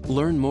ROI.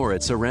 Learn more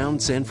at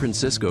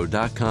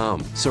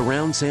surroundsanfrancisco.com.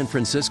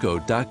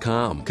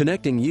 Surroundsanfrancisco.com,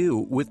 connecting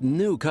you with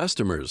new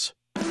customers.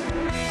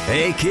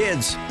 Hey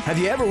kids, have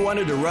you ever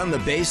wanted to run the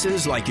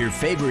bases like your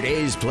favorite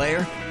A's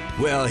player?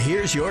 Well,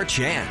 here's your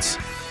chance.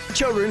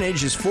 Children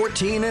ages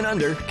 14 and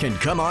under can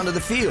come onto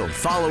the field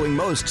following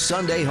most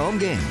Sunday home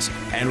games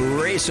and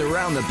race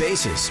around the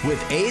bases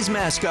with A's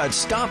mascot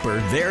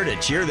Stomper there to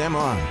cheer them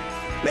on.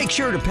 Make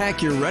sure to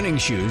pack your running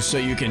shoes so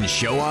you can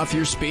show off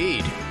your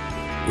speed.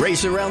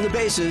 Race Around the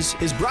Bases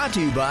is brought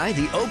to you by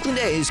the Oakland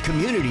A's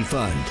Community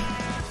Fund.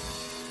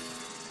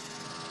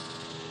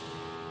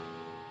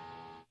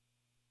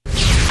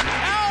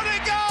 Out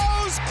it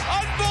goes!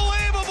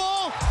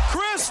 Unbelievable!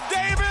 Chris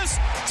Davis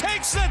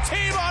takes the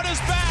team on his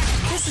back.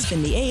 This has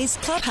been the A's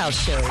Clubhouse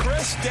Show.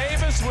 Chris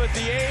Davis with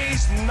the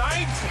A's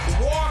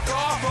 9th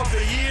walk-off of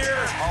the year.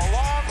 A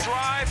long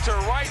drive to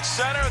right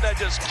center that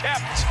just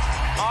kept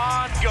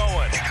on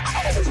going.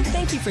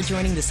 Thank you for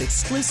joining this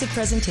exclusive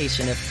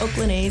presentation of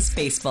Oakland A's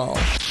baseball.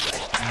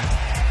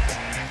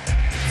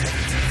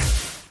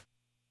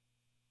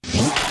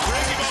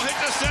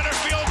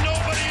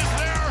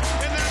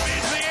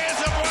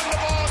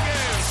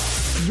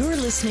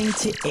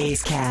 listening to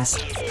A's Cast,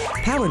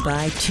 powered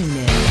by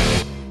TuneIn.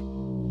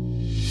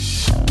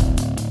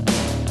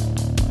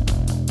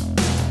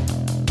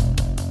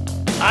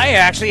 I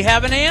actually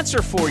have an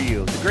answer for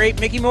you. The great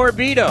Mickey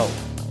Morabito,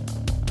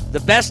 the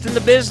best in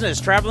the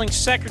business, traveling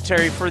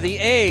secretary for the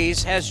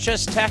A's, has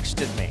just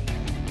texted me.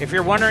 If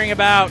you're wondering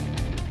about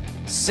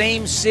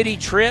same city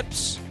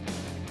trips,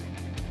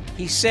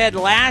 he said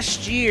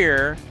last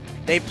year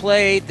they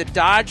played the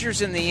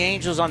Dodgers and the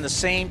Angels on the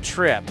same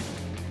trip,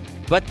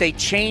 but they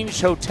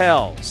changed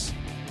hotels.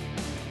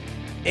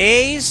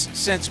 A's,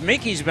 since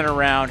Mickey's been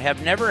around,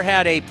 have never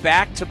had a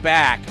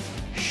back-to-back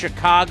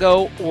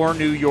Chicago or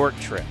New York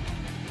trip.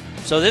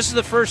 So this is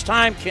the first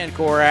time, Ken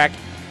Korak.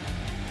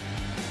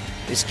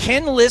 Is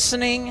Ken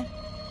listening,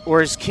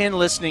 or is Ken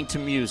listening to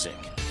music?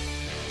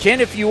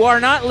 Ken, if you are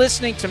not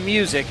listening to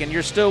music and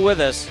you're still with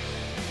us,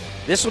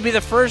 this will be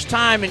the first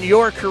time in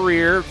your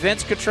career,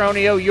 Vince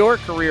Cotroneo, your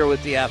career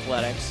with the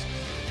Athletics,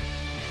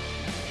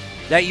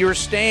 that you're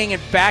staying in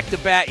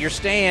back-to-back. You're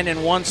staying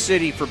in one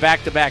city for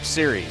back-to-back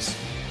series,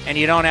 and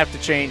you don't have to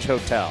change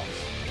hotels.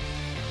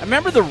 I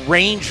remember the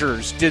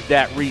Rangers did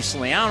that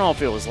recently. I don't know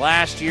if it was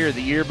last year or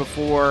the year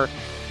before.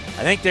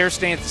 I think they're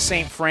staying at the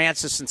St.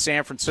 Francis in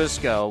San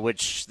Francisco,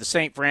 which the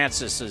St.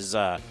 Francis is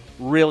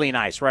really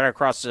nice, right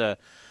across the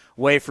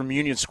way from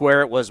Union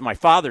Square. It was my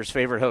father's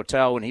favorite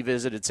hotel when he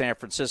visited San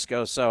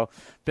Francisco, so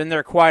been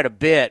there quite a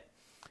bit.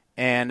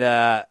 And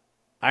I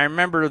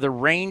remember the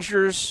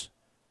Rangers,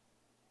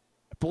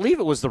 I believe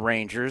it was the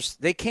Rangers,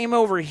 they came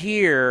over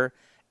here,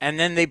 and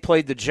then they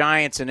played the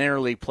Giants in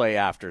interleague play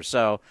after.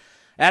 So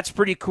that's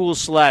pretty cool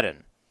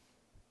sledding.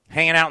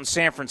 Hanging out in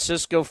San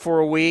Francisco for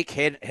a week,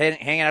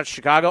 hanging out in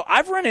Chicago.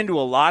 I've run into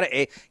a lot of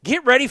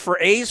get ready for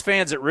A's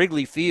fans at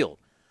Wrigley Field.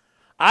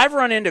 I've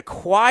run into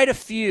quite a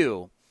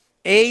few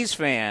A's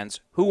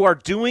fans who are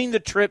doing the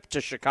trip to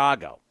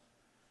Chicago.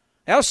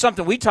 That was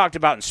something we talked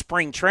about in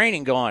spring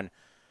training going,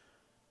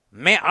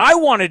 man, I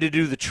wanted to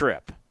do the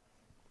trip.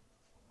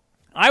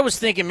 I was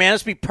thinking, man,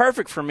 this would be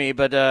perfect for me,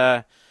 but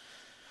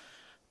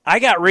I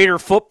got Raider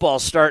football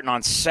starting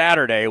on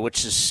Saturday,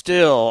 which is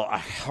still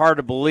hard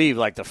to believe.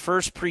 Like, the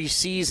first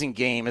preseason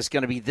game is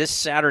going to be this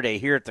Saturday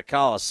here at the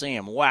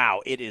Coliseum.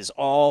 Wow, it is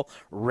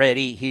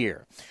already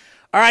here.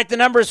 All right, the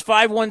number is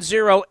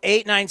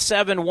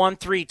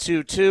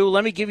 510-897-1322.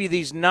 Let me give you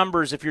these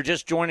numbers if you're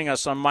just joining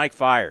us on Mike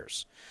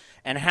Fiers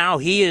and how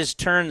he has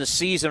turned the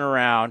season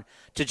around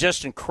to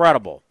just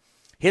incredible.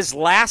 His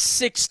last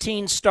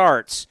 16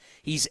 starts,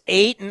 he's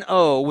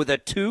 8-0 with a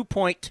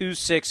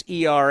 2.26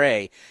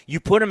 ERA. You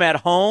put him at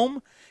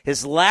home,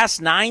 his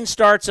last 9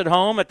 starts at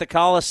home at the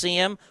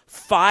Coliseum,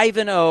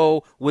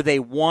 5-0 with a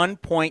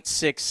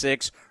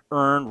 1.66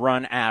 earned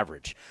run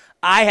average.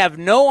 I have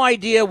no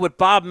idea what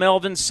Bob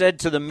Melvin said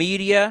to the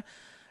media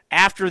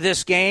after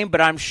this game, but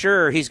I'm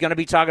sure he's going to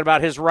be talking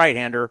about his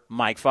right-hander,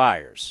 Mike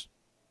Fiers.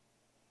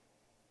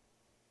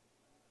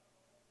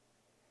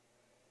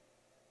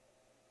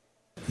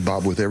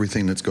 Bob, with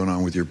everything that's going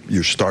on with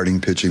your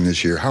starting pitching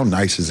this year, how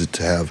nice is it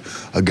to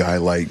have a guy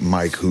like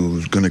Mike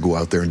who's going to go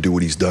out there and do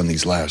what he's done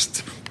these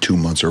last 2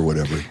 months or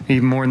whatever?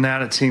 Even more than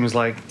that, it seems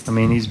like. I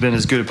mean, he's been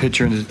as good a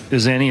pitcher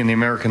as any in the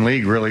American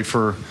League, really,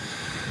 for,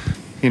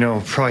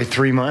 probably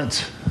 3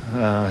 months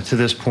to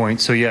this point.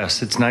 So,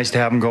 yes, it's nice to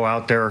have him go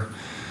out there.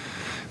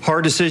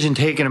 Hard decision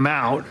taking him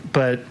out,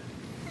 but,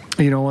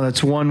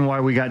 that's one,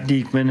 why we got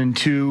Diekman, and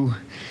two,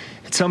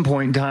 at some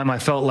point in time, I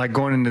felt like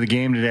going into the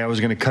game today, I was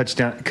going to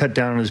cut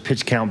down on his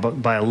pitch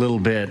count by a little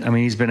bit. I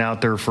mean, he's been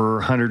out there for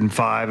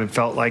 105. It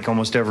felt like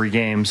almost every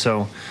game.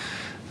 So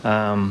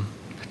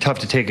tough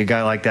to take a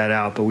guy like that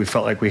out, but we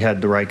felt like we had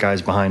the right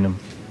guys behind him.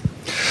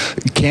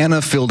 Canna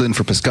filled in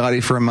for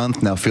Piscotty for a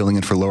month, now filling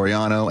in for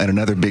Laureano, and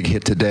another big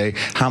hit today.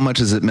 How much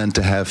has it meant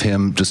to have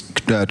him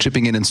just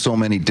chipping in so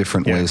many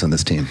different ways on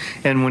this team?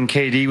 And when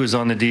KD was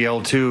on the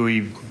DL too,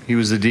 he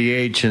was the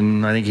DH,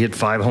 and I think he hit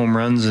 5 home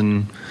runs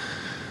in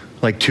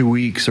like 2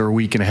 weeks or a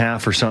week and a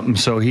half or something.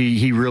 So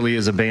he really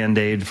is a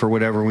Band-Aid for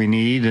whatever we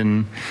need.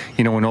 And,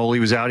 when Ole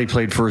was out, he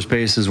played first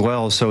base as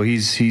well. So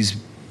he's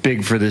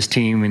big for this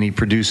team, and he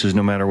produces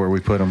no matter where we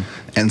put him.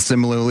 And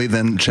similarly,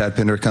 then Chad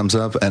Pinder comes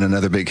up, and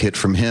another big hit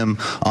from him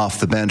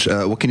off the bench.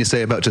 What can you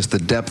say about just the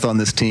depth on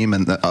this team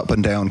and the up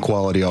and down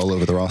quality all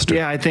over the roster?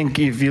 Yeah, I think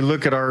if you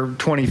look at our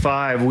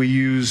 25, we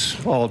use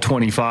all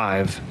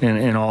 25,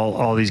 and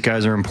all these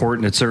guys are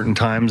important at certain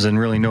times, and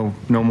really no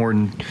more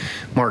than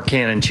Mark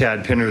Canha and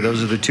Chad Pinder.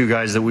 Those are the 2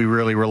 guys that we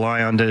really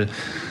rely on to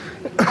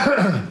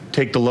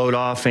take the load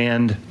off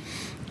and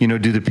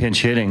do the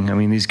pinch hitting. I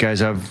mean, these guys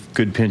have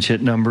good pinch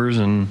hit numbers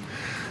and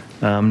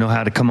know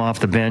how to come off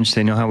the bench.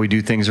 They know how we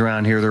do things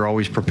around here. They're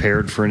always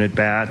prepared for an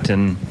at-bat,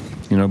 and,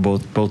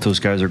 both those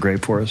guys are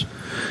great for us.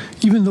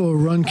 Even though a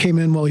run came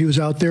in while he was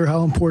out there,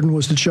 how important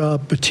was the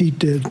job Petit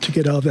did to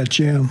get out of that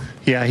jam?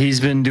 Yeah, he's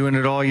been doing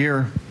it all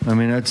year. I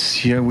mean,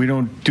 that's, we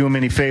don't do him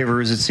any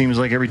favors. It seems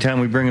like every time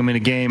we bring him in a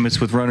game,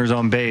 it's with runners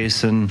on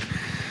base, and,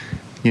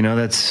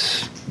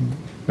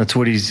 that's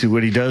what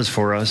he does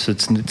for us.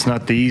 It's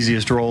not the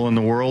easiest role in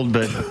the world,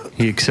 but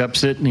he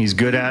accepts it and he's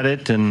good at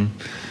it, and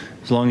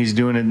as long as he's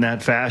doing it in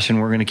that fashion,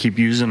 we're going to keep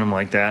using him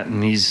like that,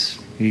 and he's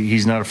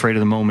not afraid of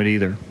the moment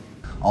either.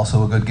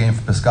 Also a good game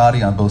for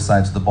Piscotty on both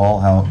sides of the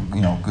ball. How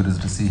good is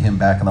it to see him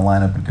back in the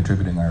lineup and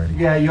contributing already?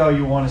 Yeah,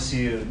 you want to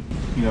see a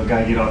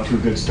guy get off to a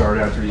good start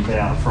after he's been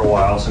out for a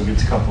while, so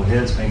gets a couple of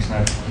hits, makes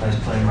nice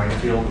play in right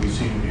field. We've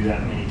seen him do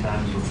that many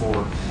times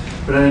before.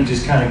 But I think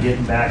just kind of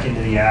getting back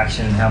into the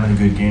action and having a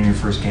good game, your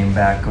first game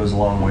back, goes a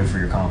long way for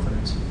your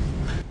confidence.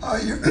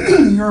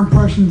 Your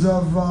impressions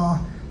of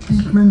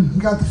Beekman, he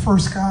got the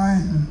first guy,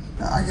 and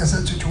I guess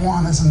that's what you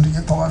want, is him to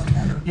get the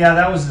left-hander. Yeah,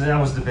 that was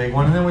the big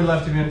one. And then we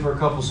left him in for a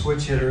couple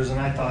switch hitters, and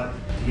I thought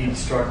he'd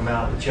struck him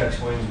out with check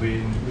swings.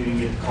 We didn't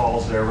get the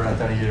calls there, but I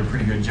thought he did a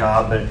pretty good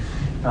job. But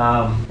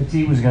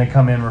Petit was going to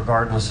come in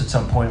regardless at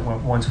some point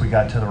once we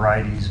got to the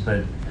righties.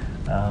 But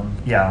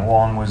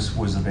Wong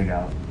was the big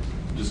out.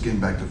 Just getting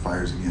back to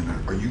Fiers again,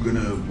 are you going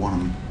to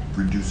want him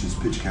reduce his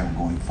pitch count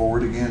going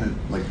forward again?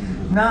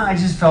 No, I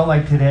just felt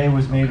like today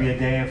was maybe a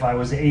day, if I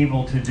was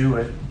able to do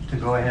it, to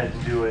go ahead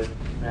and do it,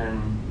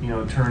 and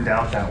it turned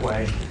out that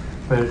way.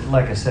 But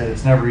like I said,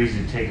 it's never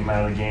easy to take him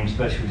out of the game,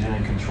 especially when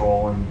he's in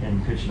control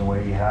and pitching the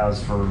way he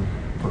has for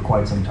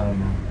quite some time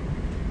now.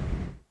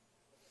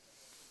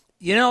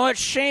 You know what?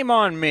 Shame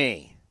on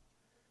me,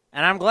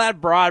 and I'm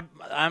glad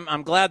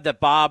that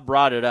Bob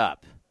brought it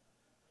up.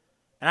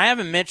 And I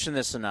haven't mentioned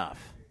this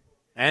enough,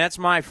 and that's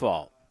my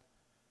fault.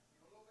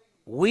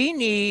 We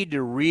need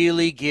to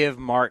really give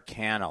Mark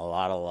Canha a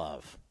lot of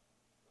love.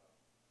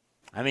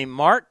 I mean,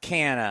 Mark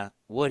Canha,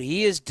 what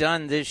he has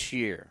done this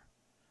year,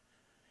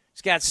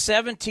 he's got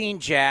 17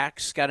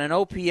 jacks, got an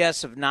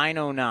OPS of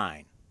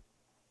 909.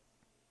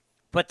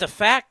 But the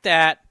fact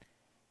that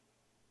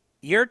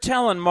you're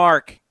telling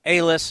Mark,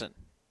 hey, listen,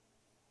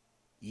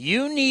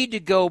 you need to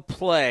go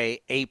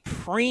play a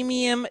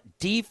premium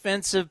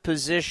defensive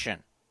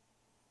position.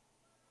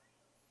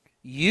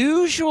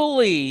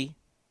 Usually,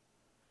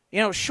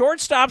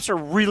 shortstops are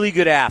really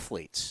good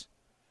athletes,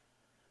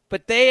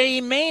 but they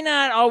may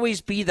not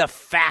always be the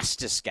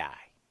fastest guy.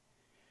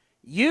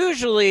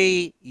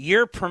 Usually,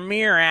 your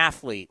premier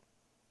athlete,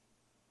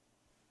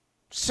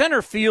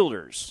 center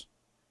fielders,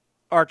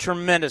 are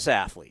tremendous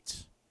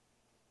athletes.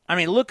 I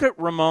mean, look at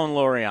Ramon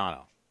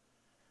Laureano.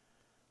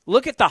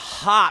 Look at the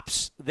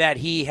hops that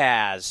he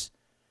has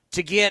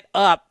to get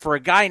up for a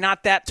guy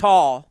not that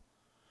tall,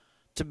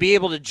 to be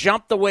able to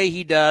jump the way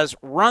he does,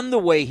 run the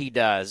way he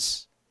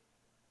does.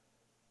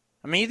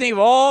 I mean, you think of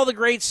all the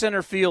great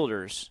center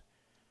fielders.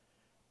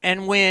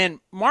 And when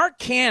Mark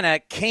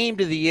Canha came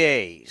to the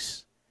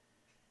A's,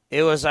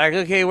 it was like,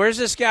 okay, where's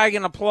this guy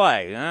going to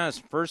play?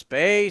 Some first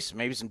base,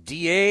 maybe some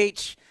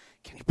DH.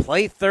 Can he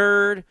play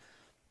third?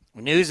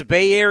 We knew he's a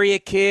Bay Area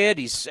kid.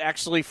 He's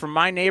actually from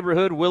my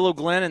neighborhood, Willow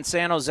Glen in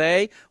San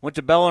Jose. Went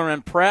to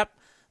Bellarmine Prep,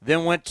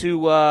 then went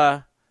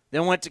to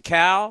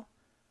Cal.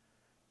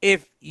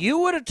 If you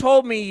would have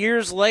told me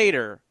years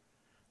later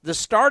the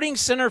starting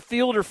center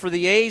fielder for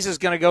the A's is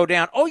going to go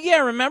down. Oh, yeah,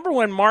 remember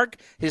when Mark,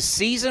 his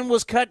season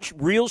was cut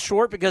real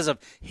short because of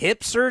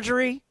hip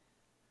surgery?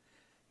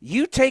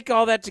 You take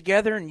all that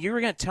together and you were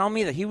going to tell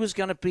me that he was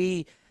going to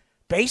be,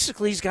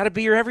 basically he's got to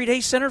be your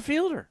everyday center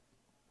fielder.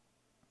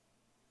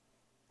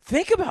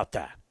 Think about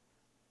that.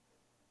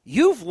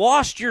 You've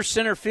lost your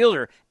center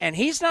fielder, and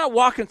he's not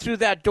walking through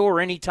that door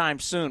anytime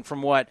soon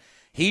from what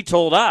he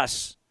told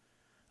us.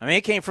 I mean,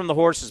 it came from the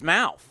horse's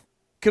mouth.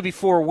 Could be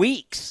 4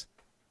 weeks.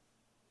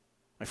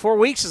 4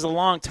 weeks is a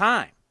long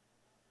time.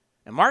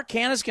 And Mark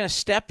Canha's going to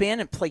step in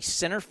and play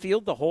center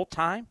field the whole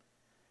time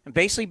and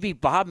basically be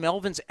Bob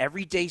Melvin's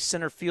everyday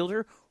center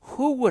fielder?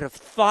 Who would have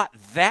thought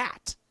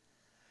that?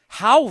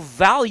 How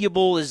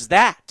valuable is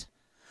that?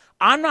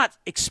 I'm not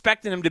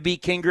expecting him to be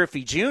King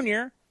Griffey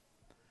Jr.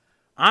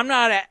 I'm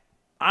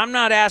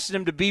not asking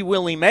him to be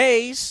Willie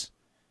Mays.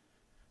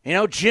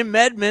 Jim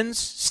Edmonds,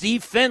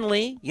 Steve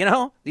Finley,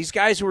 these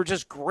guys who are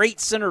just great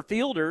center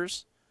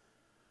fielders.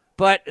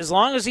 But as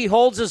long as he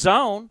holds his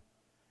own,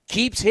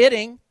 keeps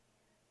hitting,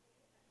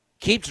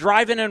 keeps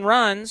driving and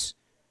runs,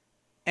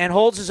 and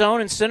holds his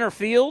own in center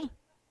field,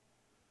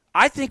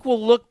 I think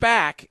we'll look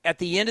back at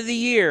the end of the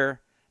year,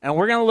 and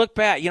we're going to look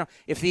back.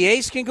 If the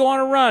A's can go on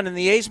a run and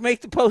the A's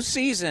make the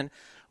postseason,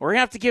 we're going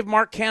to have to give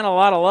Mark Canha a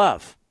lot of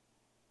love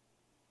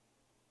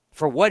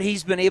for what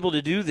he's been able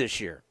to do this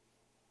year.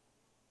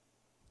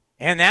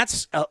 And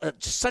that's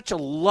such a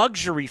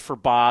luxury for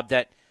Bob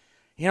that,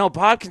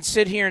 Bob can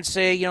sit here and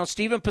say,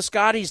 Stephen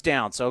Piscotty's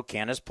down, so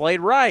Canha's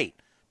played right.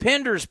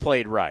 Pender's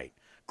played right.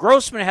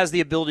 Grossman has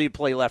the ability to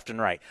play left and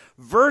right.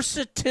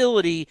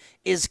 Versatility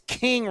is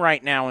king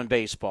right now in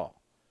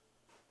baseball.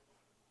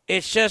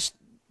 It's just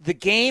the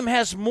game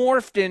has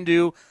morphed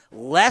into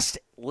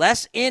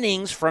less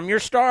innings from your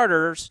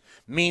starters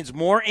means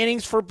more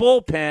innings for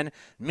bullpen,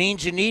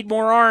 means you need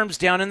more arms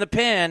down in the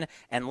pen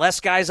and less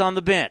guys on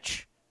the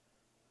bench.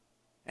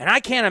 And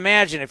I can't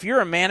imagine if you're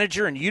a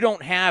manager and you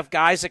don't have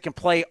guys that can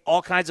play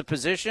all kinds of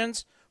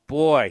positions,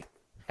 boy,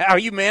 how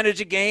you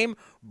manage a game,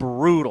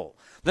 brutal.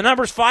 The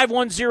number's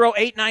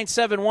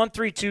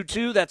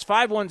 510-897-1322. That's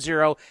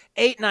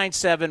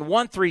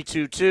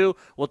 510-897-1322.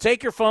 We'll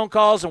take your phone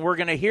calls, and we're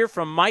going to hear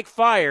from Mike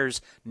Fiers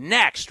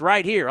next,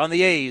 right here on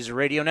the A's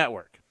Radio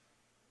Network.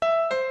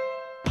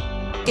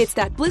 It's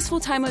that blissful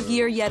time of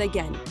year yet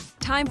again.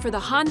 Time for the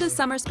Honda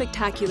Summer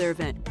Spectacular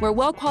event, where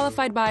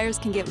well-qualified buyers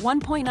can get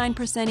 1.9%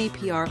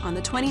 APR on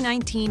the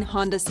 2019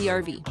 Honda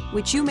CR-V,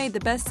 which you made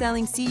the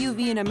best-selling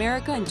CUV in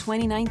America in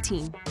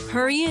 2019.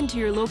 Hurry into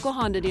your local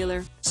Honda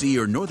dealer. See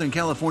your Northern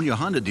California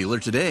Honda dealer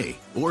today,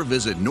 or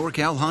visit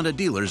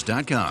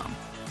NorCalHondaDealers.com.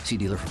 See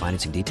dealer for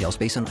financing details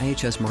based on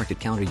IHS market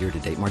calendar year to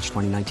date March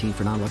 2019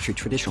 for non-luxury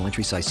traditional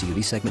entry size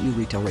CUV segment new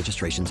retail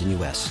registrations in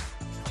U.S.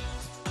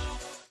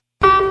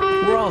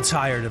 We're all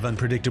tired of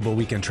unpredictable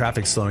weekend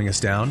traffic slowing us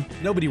down.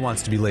 Nobody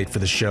wants to be late for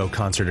the show,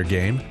 concert, or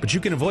game, but you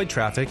can avoid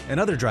traffic and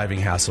other driving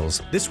hassles.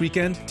 This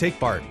weekend, take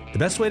BART. The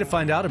best way to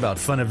find out about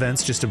fun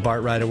events just to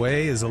BART right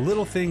away is a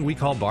little thing we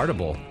call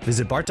Bartable.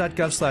 Visit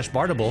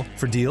BART.gov/Bartable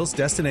for deals,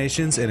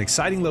 destinations, and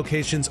exciting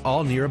locations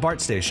all near a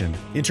BART station.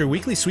 Enter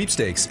weekly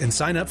sweepstakes and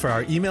sign up for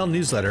our email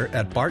newsletter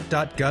at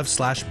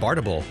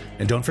BART.gov/Bartable.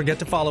 And don't forget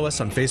to follow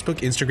us on Facebook,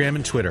 Instagram,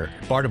 and Twitter.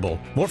 Bartable.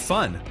 More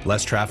fun,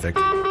 less traffic.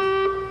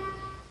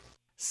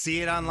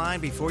 See it online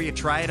before you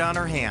try it on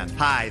her hand.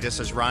 Hi, this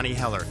is Ronnie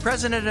Heller,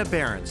 president of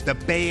Barron's, the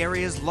Bay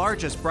Area's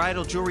largest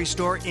bridal jewelry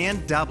store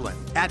in Dublin,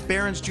 at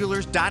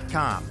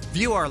barronsjewelers.com.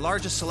 View our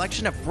largest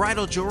selection of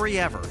bridal jewelry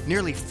ever,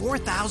 nearly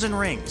 4,000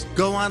 rings.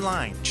 Go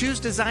online, choose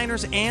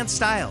designers and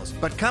styles,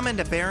 but come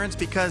into Barron's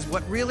because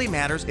what really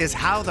matters is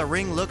how the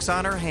ring looks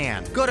on her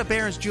hand. Go to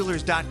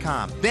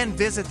barronsjewelers.com, then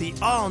visit the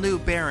all-new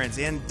Barron's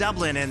in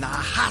Dublin and the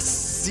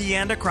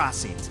Hacienda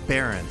Crossings.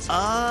 Barron's,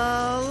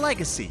 a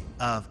legacy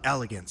of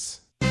elegance.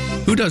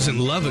 Who doesn't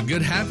love a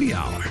good happy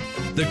hour?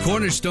 The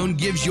Cornerstone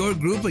gives your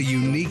group a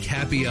unique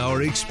happy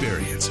hour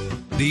experience.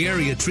 The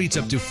area treats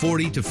up to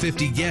 40 to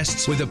 50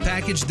 guests with a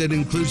package that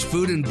includes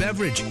food and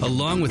beverage,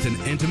 along with an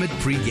intimate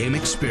pregame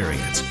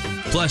experience.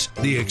 Plus,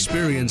 the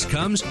experience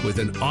comes with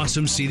an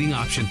awesome seating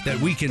option that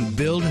we can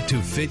build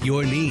to fit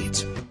your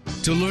needs.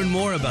 To learn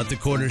more about the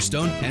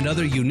Cornerstone and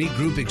other unique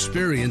group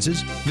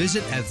experiences,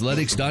 visit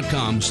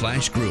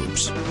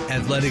athletics.com/groups.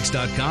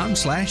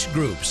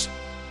 Athletics.com/groups.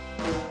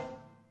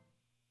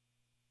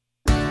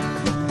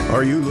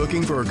 Are you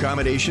looking for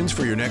accommodations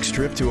for your next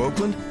trip to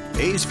Oakland?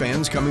 A's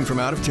fans coming from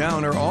out of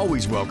town are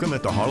always welcome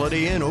at the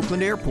Holiday Inn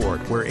Oakland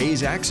Airport, where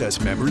A's Access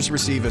members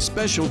receive a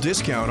special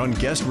discount on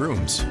guest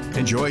rooms.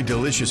 Enjoy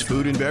delicious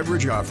food and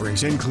beverage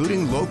offerings,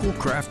 including local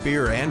craft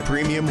beer and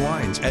premium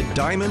wines at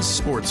Diamond's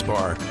Sports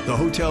Bar, the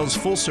hotel's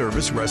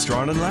full-service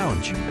restaurant and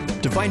lounge.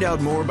 To find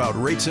out more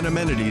about rates and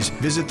amenities,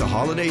 visit the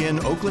Holiday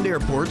Inn Oakland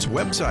Airport's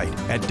website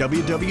at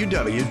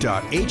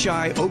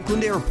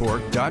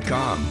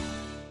www.hioaklandairport.com.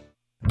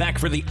 Back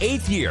for the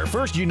 8th year,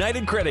 First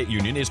United Credit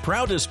Union is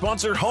proud to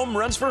sponsor Home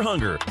Runs for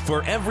Hunger.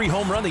 For every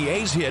home run the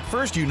A's hit,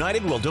 First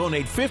United will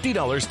donate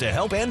 $50 to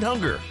help end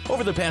hunger.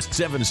 Over the past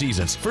 7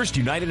 seasons, First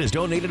United has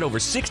donated over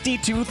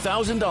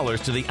 $62,000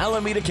 to the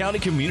Alameda County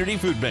Community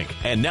Food Bank.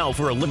 And now,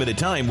 for a limited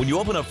time, when you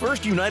open a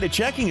First United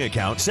checking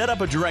account, set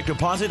up a direct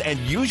deposit, and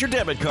use your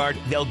debit card,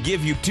 they'll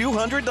give you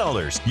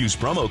 $200. Use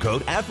promo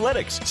code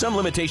ATHLETICS. Some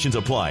limitations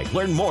apply.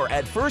 Learn more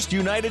at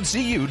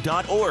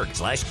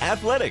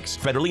firstunitedcu.org/athletics.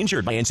 Federally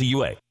insured by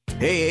NCUA.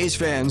 Hey A's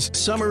fans,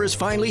 summer is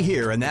finally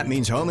here, and that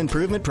means home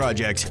improvement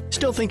projects.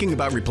 Still thinking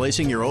about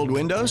replacing your old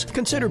windows?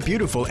 Consider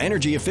beautiful,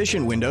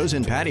 energy-efficient windows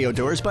and patio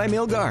doors by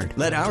Milgard.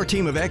 Let our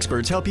team of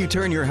experts help you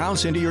turn your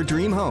house into your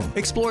dream home.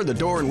 Explore the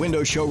door and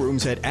window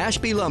showrooms at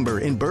Ashby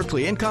Lumber in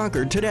Berkeley and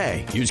Concord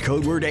today. Use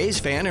code word A's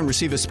fan and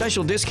receive a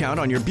special discount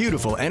on your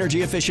beautiful,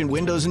 energy-efficient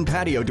windows and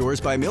patio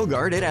doors by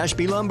Milgard at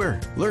Ashby Lumber.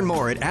 Learn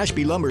more at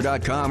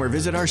ashbylumber.com or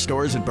visit our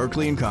stores in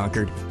Berkeley and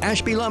Concord.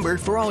 Ashby Lumber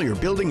for all your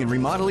building and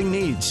remodeling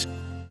needs.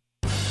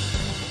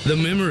 The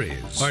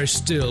memories are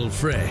still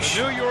fresh.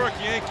 The New York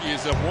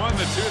Yankees have won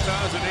the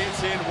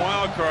 2018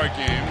 Wild Card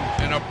game,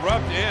 an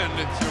abrupt end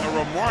to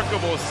a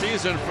remarkable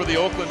season for the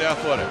Oakland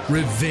Athletics.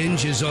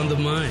 Revenge is on the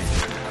mind.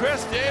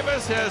 Chris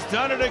Davis has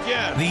done it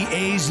again. The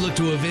A's look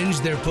to avenge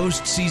their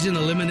postseason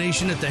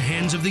elimination at the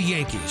hands of the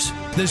Yankees.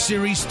 The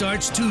series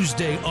starts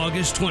Tuesday,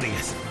 August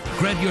 20th.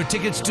 Grab your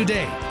tickets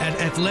today at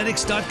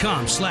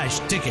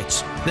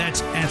athletics.com/tickets.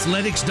 That's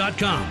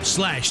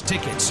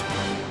athletics.com/tickets.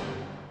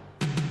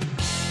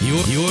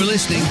 You're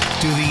listening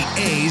to the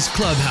A's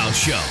Clubhouse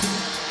Show.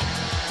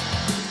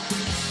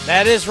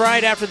 That is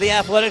right. After the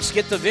Athletics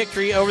get the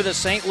victory over the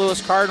St. Louis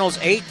Cardinals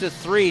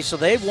 8-3, so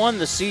they've won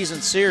the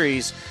season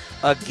series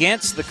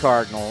against the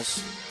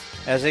Cardinals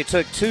as they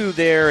took 2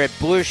 there at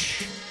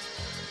Busch.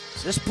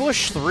 Is this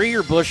Busch 3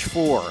 or Busch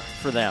 4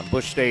 for them,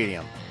 Busch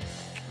Stadium?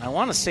 I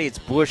want to say it's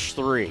Busch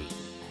 3,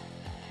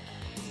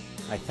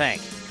 I think.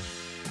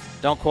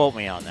 Don't quote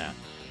me on that.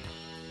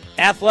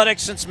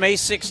 Athletics since May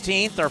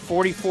 16th are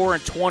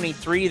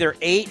 44-23. They're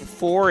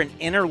 8-4 in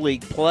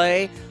interleague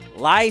play.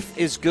 Life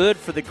is good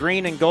for the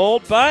green and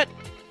gold, but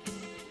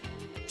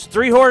it's a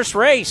 3-horse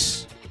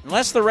race.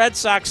 Unless the Red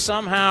Sox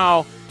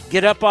somehow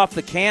get up off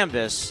the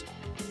canvas,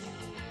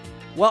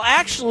 Well,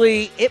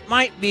 actually, it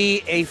might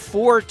be a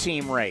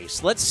 4-team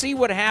race. Let's see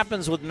what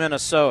happens with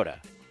Minnesota.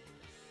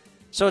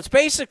 So it's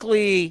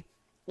basically,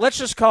 let's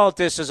just call it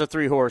this as a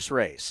 3-horse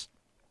race.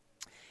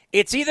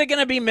 It's either going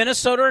to be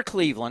Minnesota or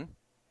Cleveland.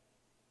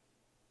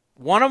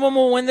 One of them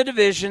will win the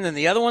division, and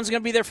the other one's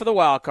going to be there for the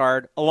wild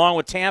card, along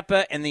with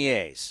Tampa and the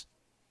A's.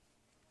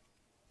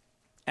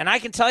 And I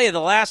can tell you,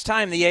 the last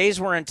time the A's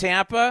were in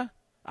Tampa,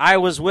 I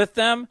was with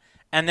them,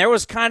 and there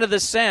was kind of the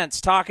sense,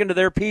 talking to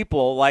their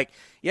people, like,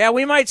 yeah,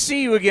 we might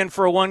see you again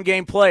for a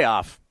 1-game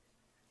playoff.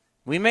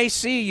 We may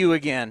see you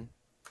again.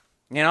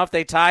 You know, if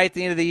they tie at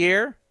the end of the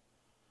year.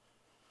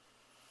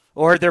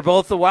 Or they're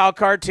both the wild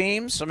card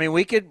teams. I mean,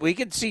 we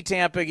could see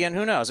Tampa again.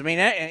 Who knows? I mean,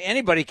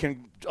 anybody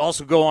can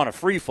also go on a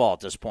free fall at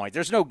this point.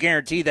 There's no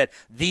guarantee that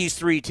these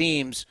 3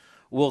 teams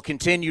will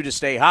continue to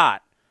stay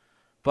hot.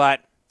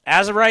 But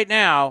as of right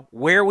now,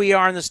 where we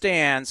are in the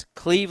stands,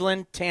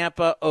 Cleveland,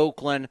 Tampa,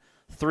 Oakland,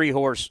 a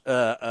 3-horse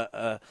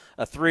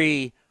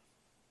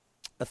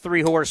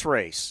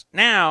race.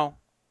 Now,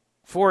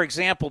 for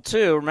example,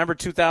 too, remember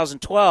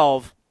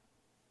 2012,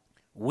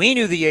 we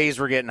knew the A's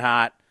were getting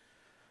hot.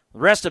 The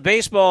rest of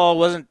baseball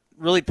wasn't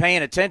really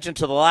paying attention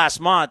to the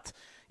last month.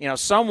 You know,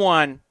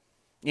 someone,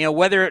 you know,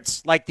 whether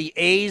it's like the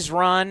A's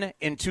run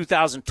in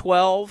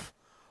 2012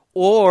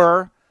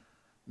 or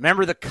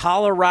remember the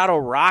Colorado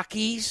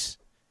Rockies,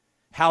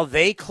 how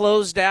they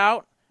closed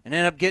out and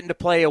ended up getting to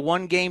play a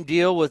 1-game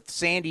deal with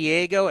San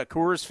Diego at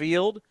Coors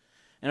Field.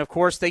 And, of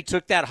course, they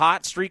took that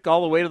hot streak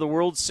all the way to the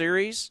World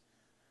Series.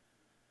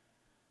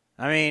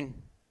 I mean,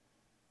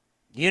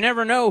 you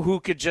never know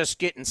who could just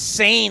get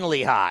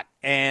insanely hot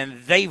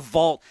and they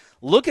vault.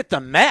 Look at the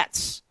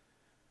Mets.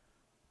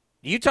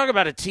 You talk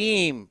about a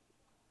team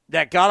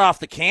that got off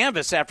the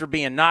canvas after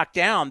being knocked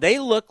down. They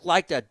look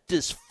like a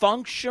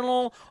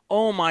dysfunctional,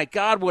 oh, my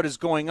God, what is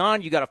going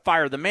on? You got to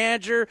fire the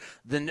manager,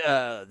 the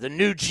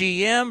new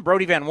GM,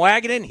 Brody Van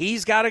Wagenen.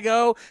 He's got to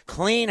go.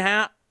 Clean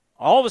house.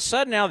 All of a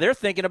sudden now they're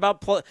thinking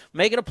about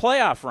making a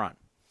playoff run.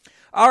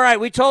 All right,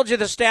 we told you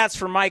the stats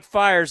for Mike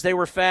Fiers. They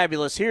were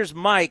fabulous. Here's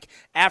Mike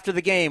after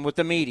the game with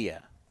the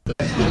media.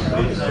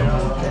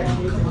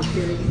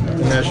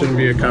 That shouldn't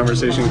be a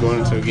conversation going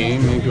into a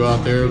game. You go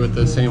out there with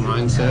the same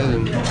mindset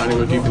and trying to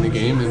go deep in the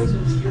game, and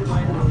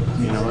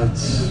you know,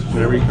 it's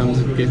whenever he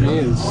comes to get me,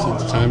 it's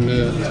time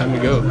to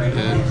go.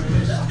 And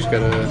just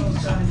gotta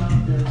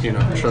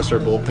trust our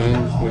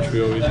bullpen, which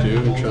we always do,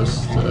 and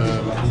trust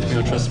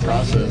the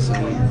process.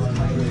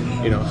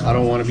 And I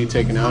don't want to be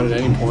taken out at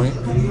any point.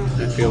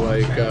 I feel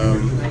like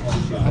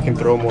I can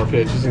throw more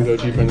pitches and go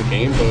deeper in the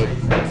game, but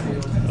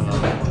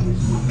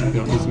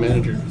he's the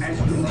manager.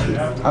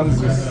 How does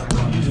this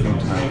game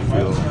tonight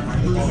feel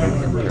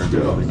compared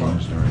to other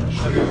games?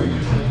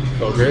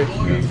 Felt great.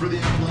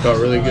 Felt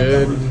really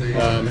good.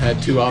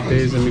 Had 2 off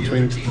days in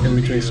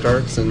between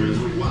starts, and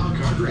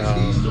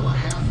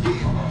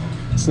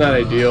it's not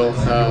ideal.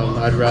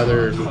 I'd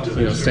rather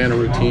stay on a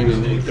routine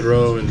and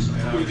throw and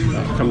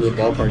come to the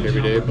ballpark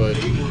every day. But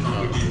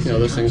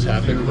those things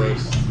happen. But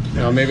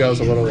maybe I was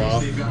a little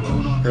off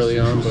early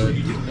on, but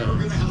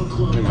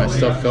my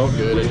stuff felt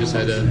good. I just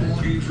had to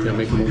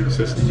make it more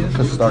consistent.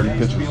 Because starting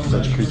pitchers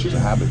are such creatures of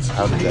habits.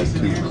 How did that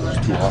do those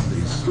 2 off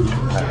days?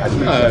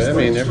 I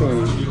mean,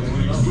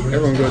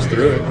 everyone goes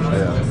through it.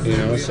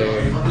 Yeah. So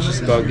it's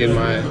just about getting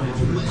my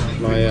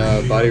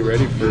body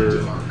ready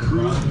for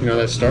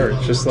that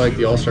start. Just like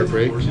the All-Star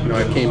break.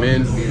 I came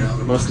in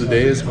most of the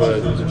days,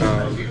 but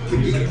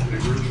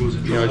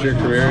it's your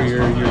career,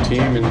 your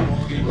team, and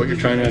what you're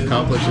trying to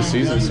accomplish this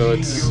season. So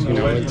it's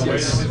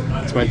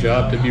my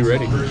job to be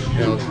ready.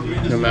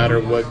 No matter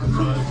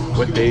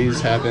what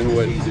days happen,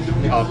 what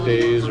off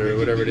days or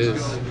whatever it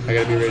is, I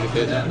got to be ready to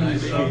pitch. I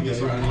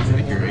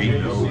think you're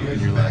 8-0 in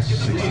your last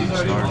 16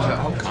 starts.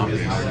 How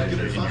confident are you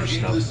in your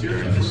stuff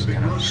during this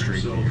kind of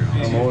streak?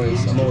 I'm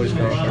always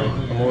confident.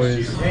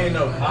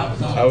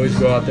 I always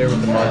go out there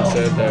with the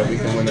mindset that we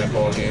can win that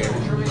ball game.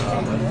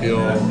 I feel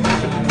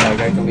like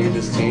I can lead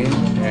this team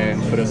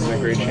and put us in a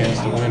great chance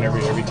to win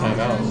every time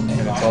out. And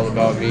it's all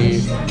about me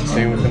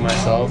staying within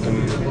myself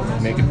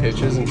and making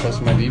pitches and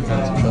trusting my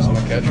defense and trusting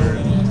my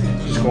catcher.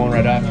 Just going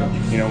right after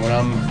him.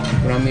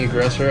 When I'm the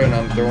aggressor and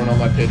I'm throwing all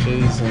my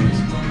pitches and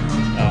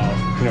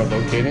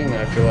locating,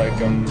 I feel like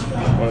I'm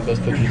one of the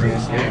best pitchers in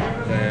this league.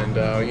 And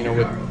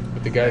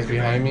with the guys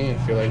behind me, I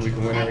feel like we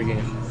can win every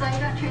game.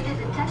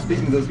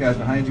 Speaking of those guys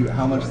behind you,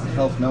 how much does it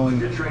help knowing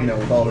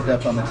with all the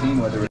depth on the team,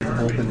 whether it's the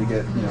bullpen to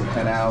get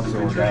 10 outs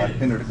or a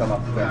Pinder to come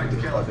off the bench,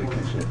 a big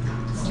pinch hit?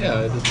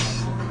 Yeah,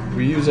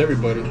 we use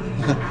everybody.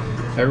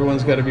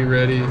 Everyone's got to be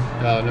ready,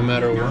 no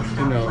matter what,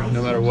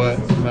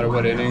 no matter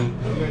what inning,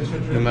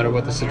 no matter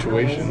what the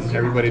situation.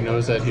 Everybody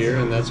knows that here,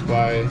 and that's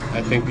why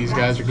I think these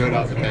guys are good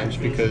off the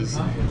bench, because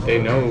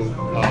they know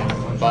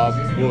Bob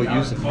will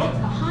use them.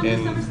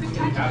 And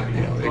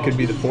it could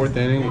be the 4th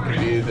inning, it could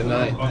be the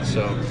 9th.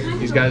 So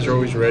these guys are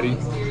always ready.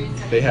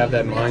 They have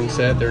that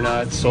mindset. They're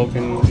not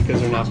sulking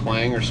because they're not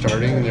playing or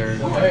starting. They're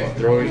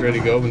always ready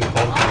to go when the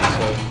call comes.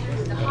 So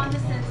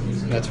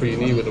that's what you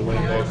need with a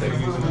winning ball team.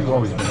 You've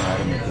always been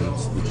adamant that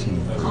it's the team.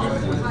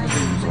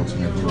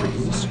 ultimately. But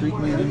does this streak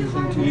mean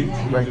anything to you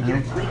right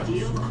now?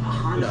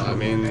 No,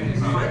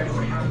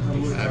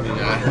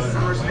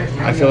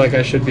 I feel like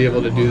I should be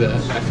able to do that.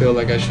 I feel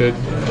like I should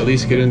at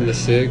least get into the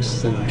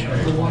 6th and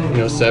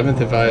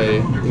 7th if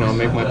I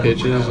make my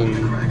pitches and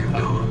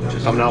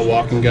if I'm not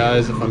walking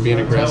guys, if I'm being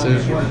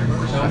aggressive.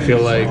 I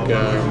feel like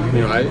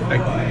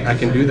I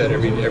can do that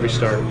every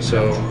start.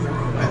 So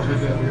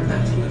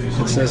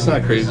it's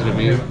not crazy to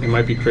me. It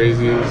might be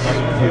crazy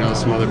to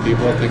some other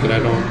people thinking I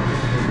don't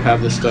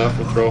have the stuff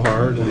or throw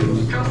hard,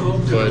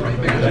 but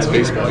that's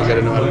baseball. You got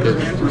to know how to pitch.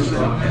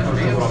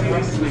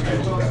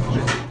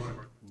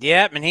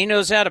 Yep, and he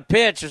knows how to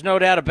pitch. There's no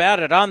doubt about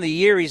it. On the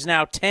year, he's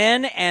now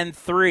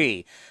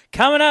 10-3.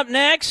 Coming up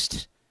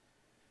next,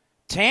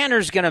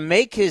 Tanner's going to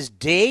make his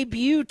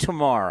debut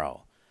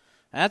tomorrow.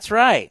 That's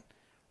right.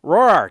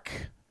 Roark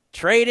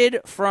traded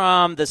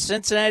from the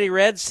Cincinnati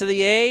Reds to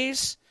the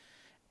A's,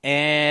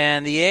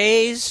 and the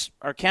A's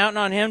are counting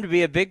on him to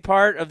be a big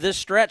part of this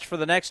stretch for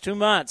the next 2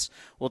 months.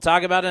 We'll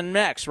talk about it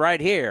next right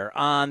here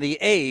on the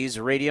A's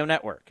Radio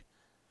Network.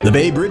 The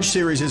Bay Bridge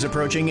Series is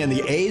approaching, and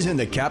the A's in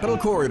the Capitol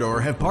Corridor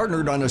have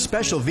partnered on a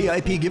special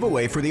VIP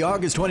giveaway for the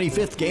August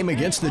 25th game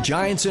against the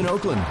Giants in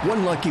Oakland.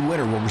 One lucky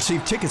winner will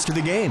receive tickets to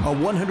the game, a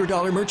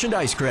 $100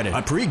 merchandise credit,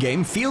 a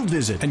pregame field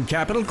visit, and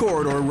Capitol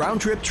Corridor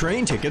round-trip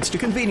train tickets to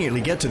conveniently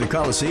get to the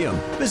Coliseum.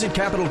 Visit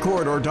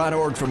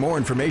capitolcorridor.org for more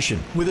information.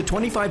 With a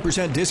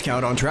 25%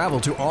 discount on travel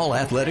to all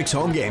athletics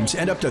home games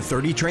and up to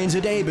 30 trains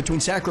a day between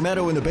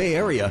Sacramento and the Bay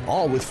Area,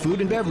 all with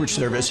food and beverage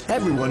service,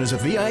 everyone is a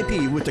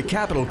VIP with the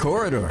Capitol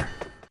Corridor.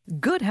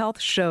 Good health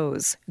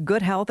shows.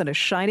 Good health and a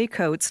shiny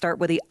coat start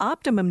with the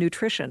optimum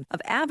nutrition of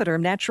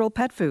Avoderm Natural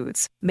Pet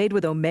Foods. Made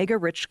with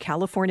omega-rich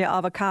California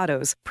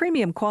avocados,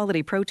 premium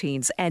quality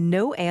proteins, and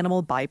no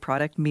animal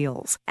byproduct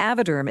meals.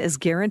 Avoderm is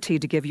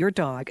guaranteed to give your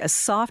dog a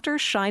softer,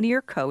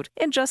 shinier coat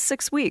in just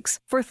 6 weeks.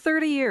 For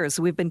 30 years,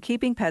 we've been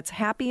keeping pets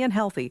happy and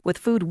healthy with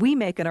food we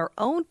make in our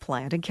own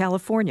plant in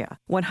California.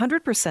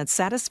 100%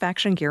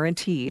 satisfaction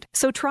guaranteed.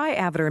 So try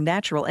Avoderm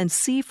Natural and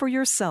see for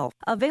yourself.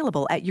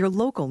 Available at your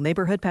local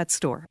neighborhood pet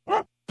store.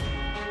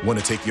 Want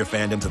to take your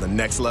fandom to the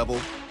next level?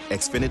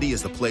 Xfinity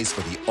is the place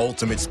for the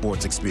ultimate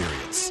sports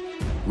experience.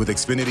 With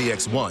Xfinity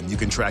X1, you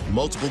can track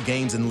multiple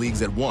games and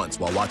leagues at once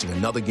while watching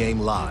another game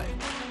live.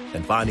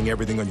 And finding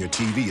everything on your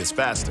TV is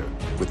faster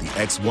with the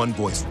X1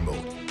 voice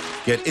remote.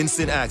 Get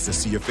instant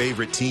access to your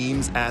favorite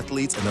teams,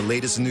 athletes, and the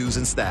latest news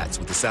and stats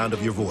with the sound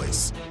of your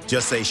voice.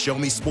 Just say, "Show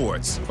me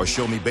sports," or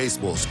 "Show me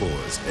baseball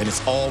scores," and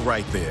it's all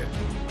right there.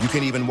 You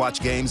can even watch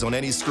games on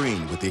any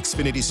screen with the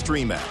Xfinity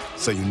Stream app,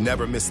 so you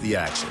never miss the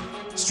action.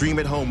 Stream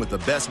at home with the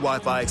best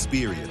Wi-Fi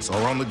experience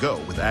or on the go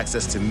with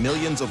access to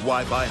millions of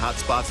Wi-Fi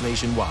hotspots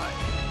nationwide.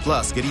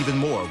 Plus, get even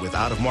more with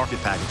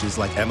out-of-market packages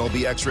like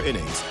MLB Extra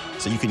Innings,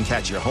 so you can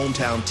catch your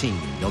hometown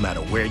team no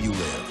matter where you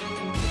live.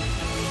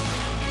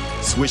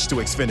 Switch to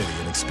Xfinity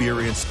and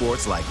experience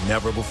sports like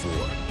never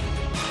before.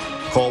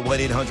 Call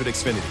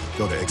 1-800-XFINITY,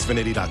 go to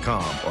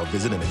Xfinity.com, or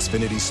visit an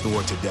Xfinity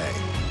store today.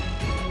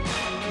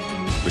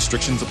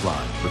 Restrictions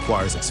apply.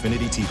 Requires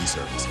Xfinity TV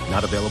service.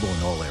 Not available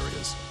in all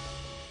areas.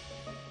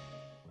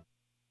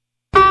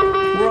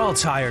 We're all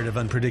tired of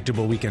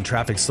unpredictable weekend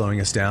traffic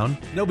slowing us down.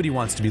 Nobody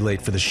wants to be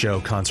late for the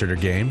show, concert, or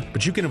game,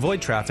 but you can avoid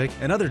traffic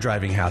and other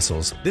driving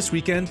hassles. This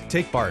weekend,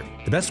 take BART.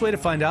 The best way to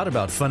find out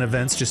about fun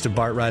events just a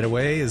BART ride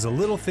away is a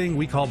little thing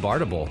we call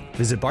BARTable.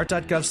 Visit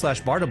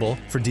BART.gov/BARTable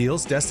for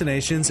deals,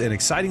 destinations, and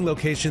exciting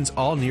locations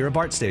all near a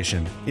BART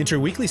station. Enter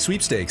weekly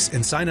sweepstakes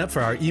and sign up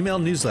for our email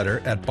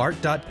newsletter at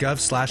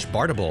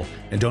BART.gov/BARTable.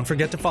 And don't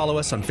forget to follow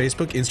us on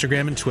Facebook,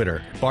 Instagram, and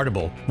Twitter.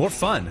 BARTable. More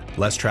fun,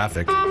 less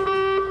traffic.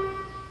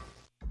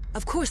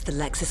 Of course, the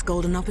Lexus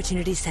Golden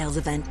Opportunity Sales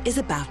event is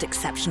about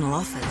exceptional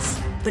offers,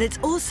 but it's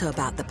also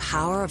about the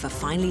power of a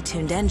finely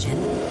tuned engine,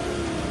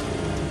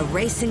 a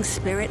racing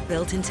spirit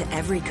built into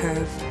every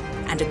curve,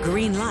 and a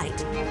green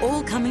light,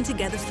 all coming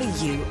together for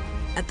you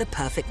at the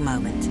perfect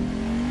moment.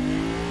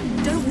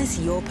 Don't miss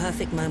your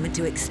perfect moment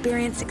to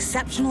experience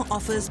exceptional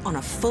offers on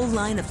a full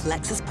line of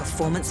Lexus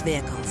performance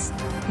vehicles,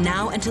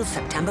 now until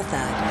September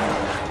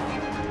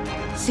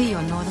 3rd. See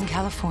your Northern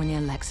California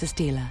Lexus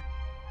dealer.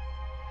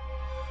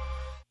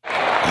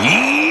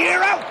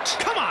 You're out!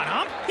 Come on,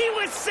 Ump. He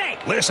was safe.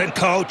 Listen,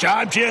 Coach,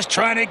 I'm just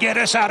trying to get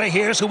us out of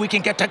here so we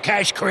can get to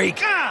Cache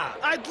Creek. Ah,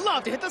 I'd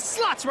love to hit the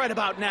slots right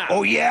about now.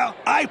 Oh, yeah?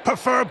 I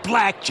prefer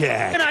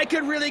blackjack. And I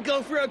could really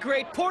go for a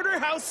great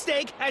porterhouse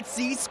steak at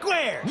C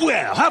Square.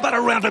 Well, how about a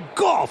round of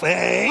golf,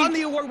 eh? On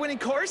the award-winning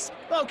course?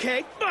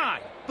 Okay, fine.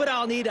 But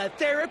I'll need a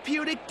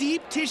therapeutic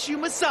deep tissue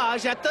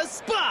massage at the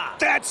spa.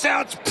 That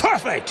sounds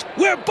perfect.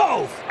 We're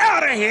both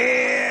out of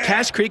here.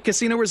 Cache Creek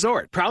Casino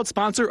Resort, proud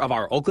sponsor of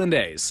our Oakland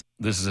A's.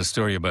 This is a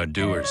story about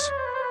doers.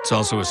 It's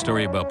also a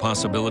story about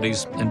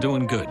possibilities and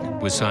doing good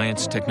with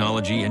science,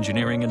 technology,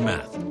 engineering, and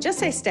math. Just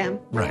say STEM.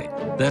 Right.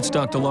 That's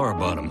Dr. Laura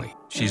Bottomley.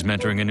 She's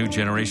mentoring a new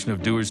generation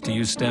of doers to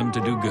use STEM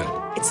to do good.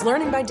 It's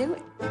learning by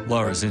doing.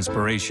 Laura's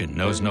inspiration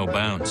knows no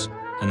bounds.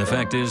 And the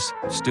fact is,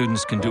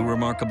 students can do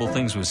remarkable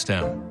things with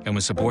STEM. And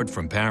with support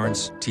from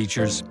parents,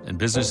 teachers, and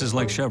businesses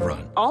like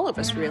Chevron. All of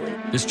us, really.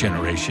 This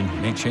generation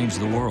may change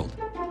the world.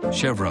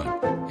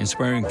 Chevron,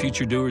 inspiring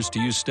future doers to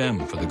use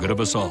STEM for the good of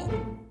us all.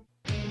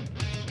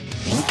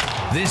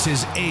 This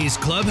is A's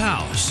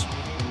Clubhouse.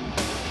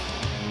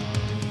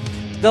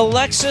 The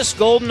Lexus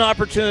Golden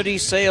Opportunity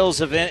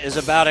Sales Event is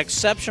about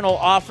exceptional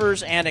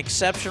offers and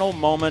exceptional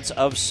moments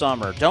of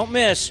summer. Don't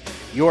miss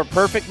your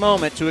perfect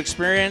moment to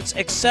experience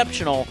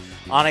exceptional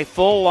on a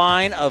full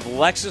line of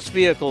Lexus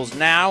vehicles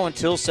now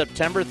until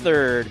September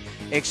 3rd.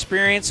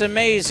 Experience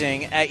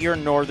amazing at your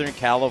Northern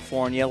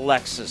California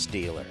Lexus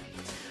dealer.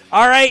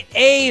 All right,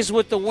 A's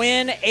with the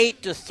win,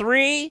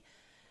 8-3.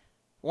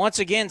 Once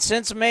again,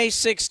 since May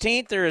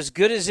 16th, they're as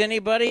good as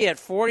anybody at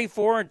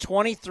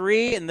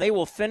 44-23, and they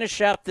will finish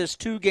up this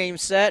two-game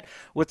set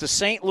with the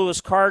St.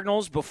 Louis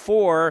Cardinals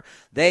before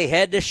they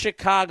head to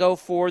Chicago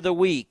for the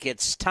week.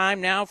 It's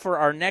time now for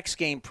our next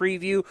game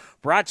preview,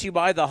 brought to you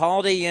by the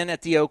Holiday Inn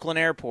at the Oakland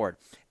Airport.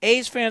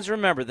 A's fans,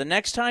 remember, the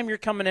next time you're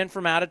coming in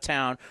from out of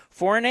town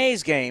for an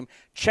A's game,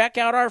 check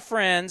out our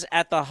friends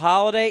at the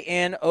Holiday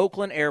Inn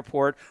Oakland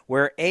Airport,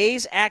 where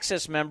A's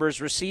Access members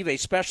receive a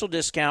special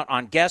discount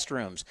on guest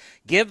rooms.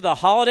 Give the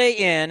Holiday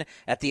Inn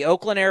at the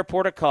Oakland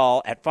Airport a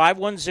call at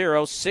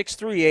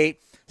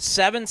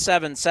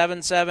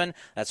 510-638-7777.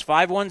 That's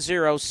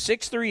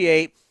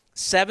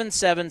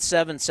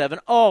 510-638-7777.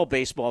 All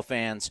baseball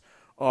fans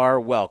are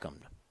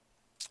welcomed.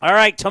 All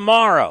right,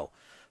 tomorrow,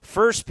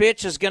 first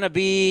pitch is going to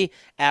be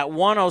at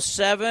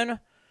 1:07.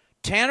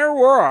 Tanner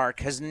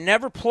Roark has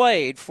never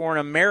played for an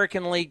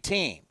American League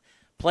team.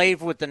 Played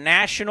with the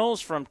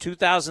Nationals from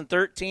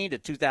 2013 to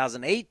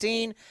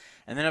 2018.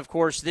 And then, of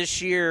course,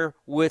 this year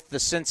with the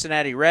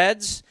Cincinnati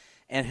Reds.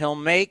 And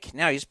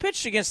he's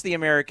pitched against the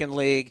American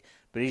League,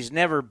 but he's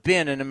never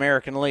been an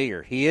American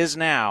leaguer. He is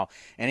now.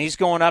 And he's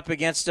going up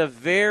against a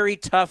very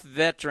tough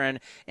veteran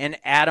in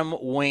Adam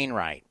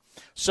Wainwright.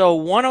 So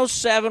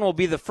 1:07 will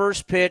be the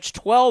first pitch.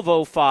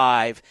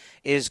 12:05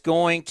 is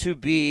going to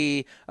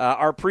be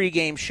our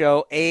pregame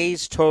show,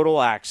 A's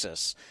Total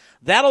Access.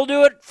 That'll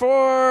do it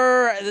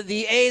for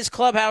the A's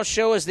Clubhouse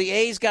show as the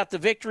A's got the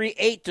victory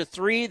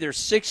 8-3. They're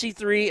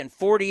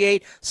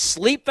 63-48.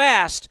 Sleep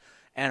fast,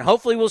 and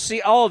hopefully we'll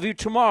see all of you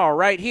tomorrow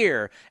right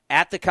here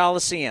at the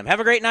Coliseum. Have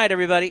a great night,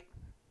 everybody.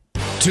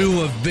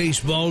 Two of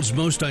baseball's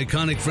most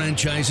iconic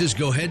franchises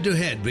go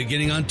head-to-head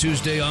beginning on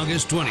Tuesday,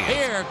 August 20th.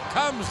 Here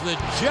comes the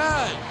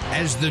judge.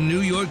 As the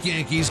New York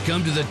Yankees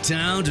come to the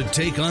town to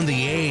take on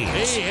the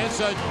A's. He hits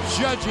a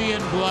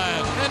Judgian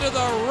blast into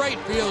the right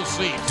field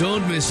seat.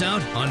 Don't miss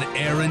out on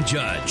Aaron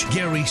Judge,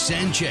 Gary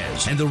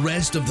Sanchez, and the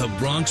rest of the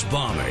Bronx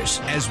Bombers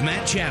as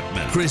Matt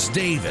Chapman, Chris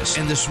Davis,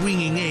 and the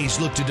swinging A's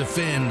look to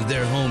defend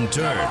their home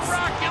turf.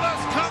 Miraculous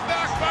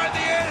comeback by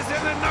the A's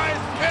in the ninth,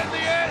 and the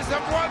A's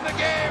have won the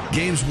game.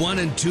 Games 1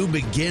 and 2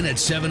 begin at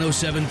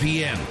 7:07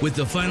 p.m. with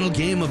the final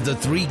game of the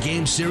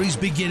three-game series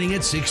beginning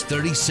at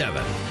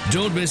 6:37.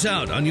 Don't miss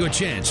out on your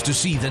chance to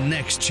see the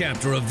next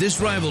chapter of this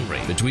rivalry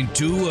between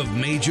two of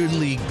Major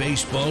League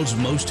Baseball's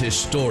most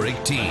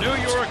historic teams. The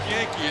New York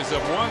Yankees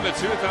have won the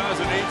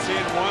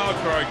 2018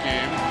 wildcard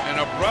game, an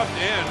abrupt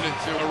end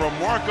to a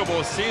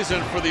remarkable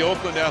season for the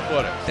Oakland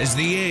Athletics. As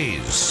the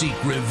A's seek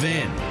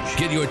revenge.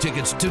 Get your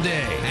tickets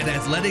today at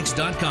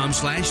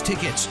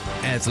athletics.com/tickets.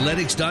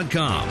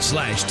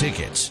 Athletics.com/tickets.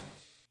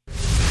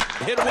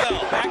 Hit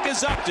well. Back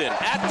is Upton.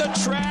 At the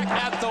track,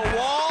 at the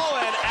wall,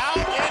 and out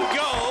it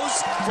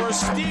goes for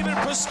Stephen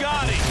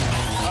Piscotty.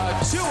 A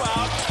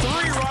 2-out,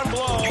 3-run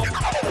blow.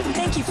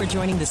 Thank you for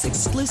joining this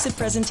exclusive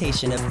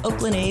presentation of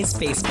Oakland A's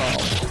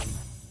Baseball.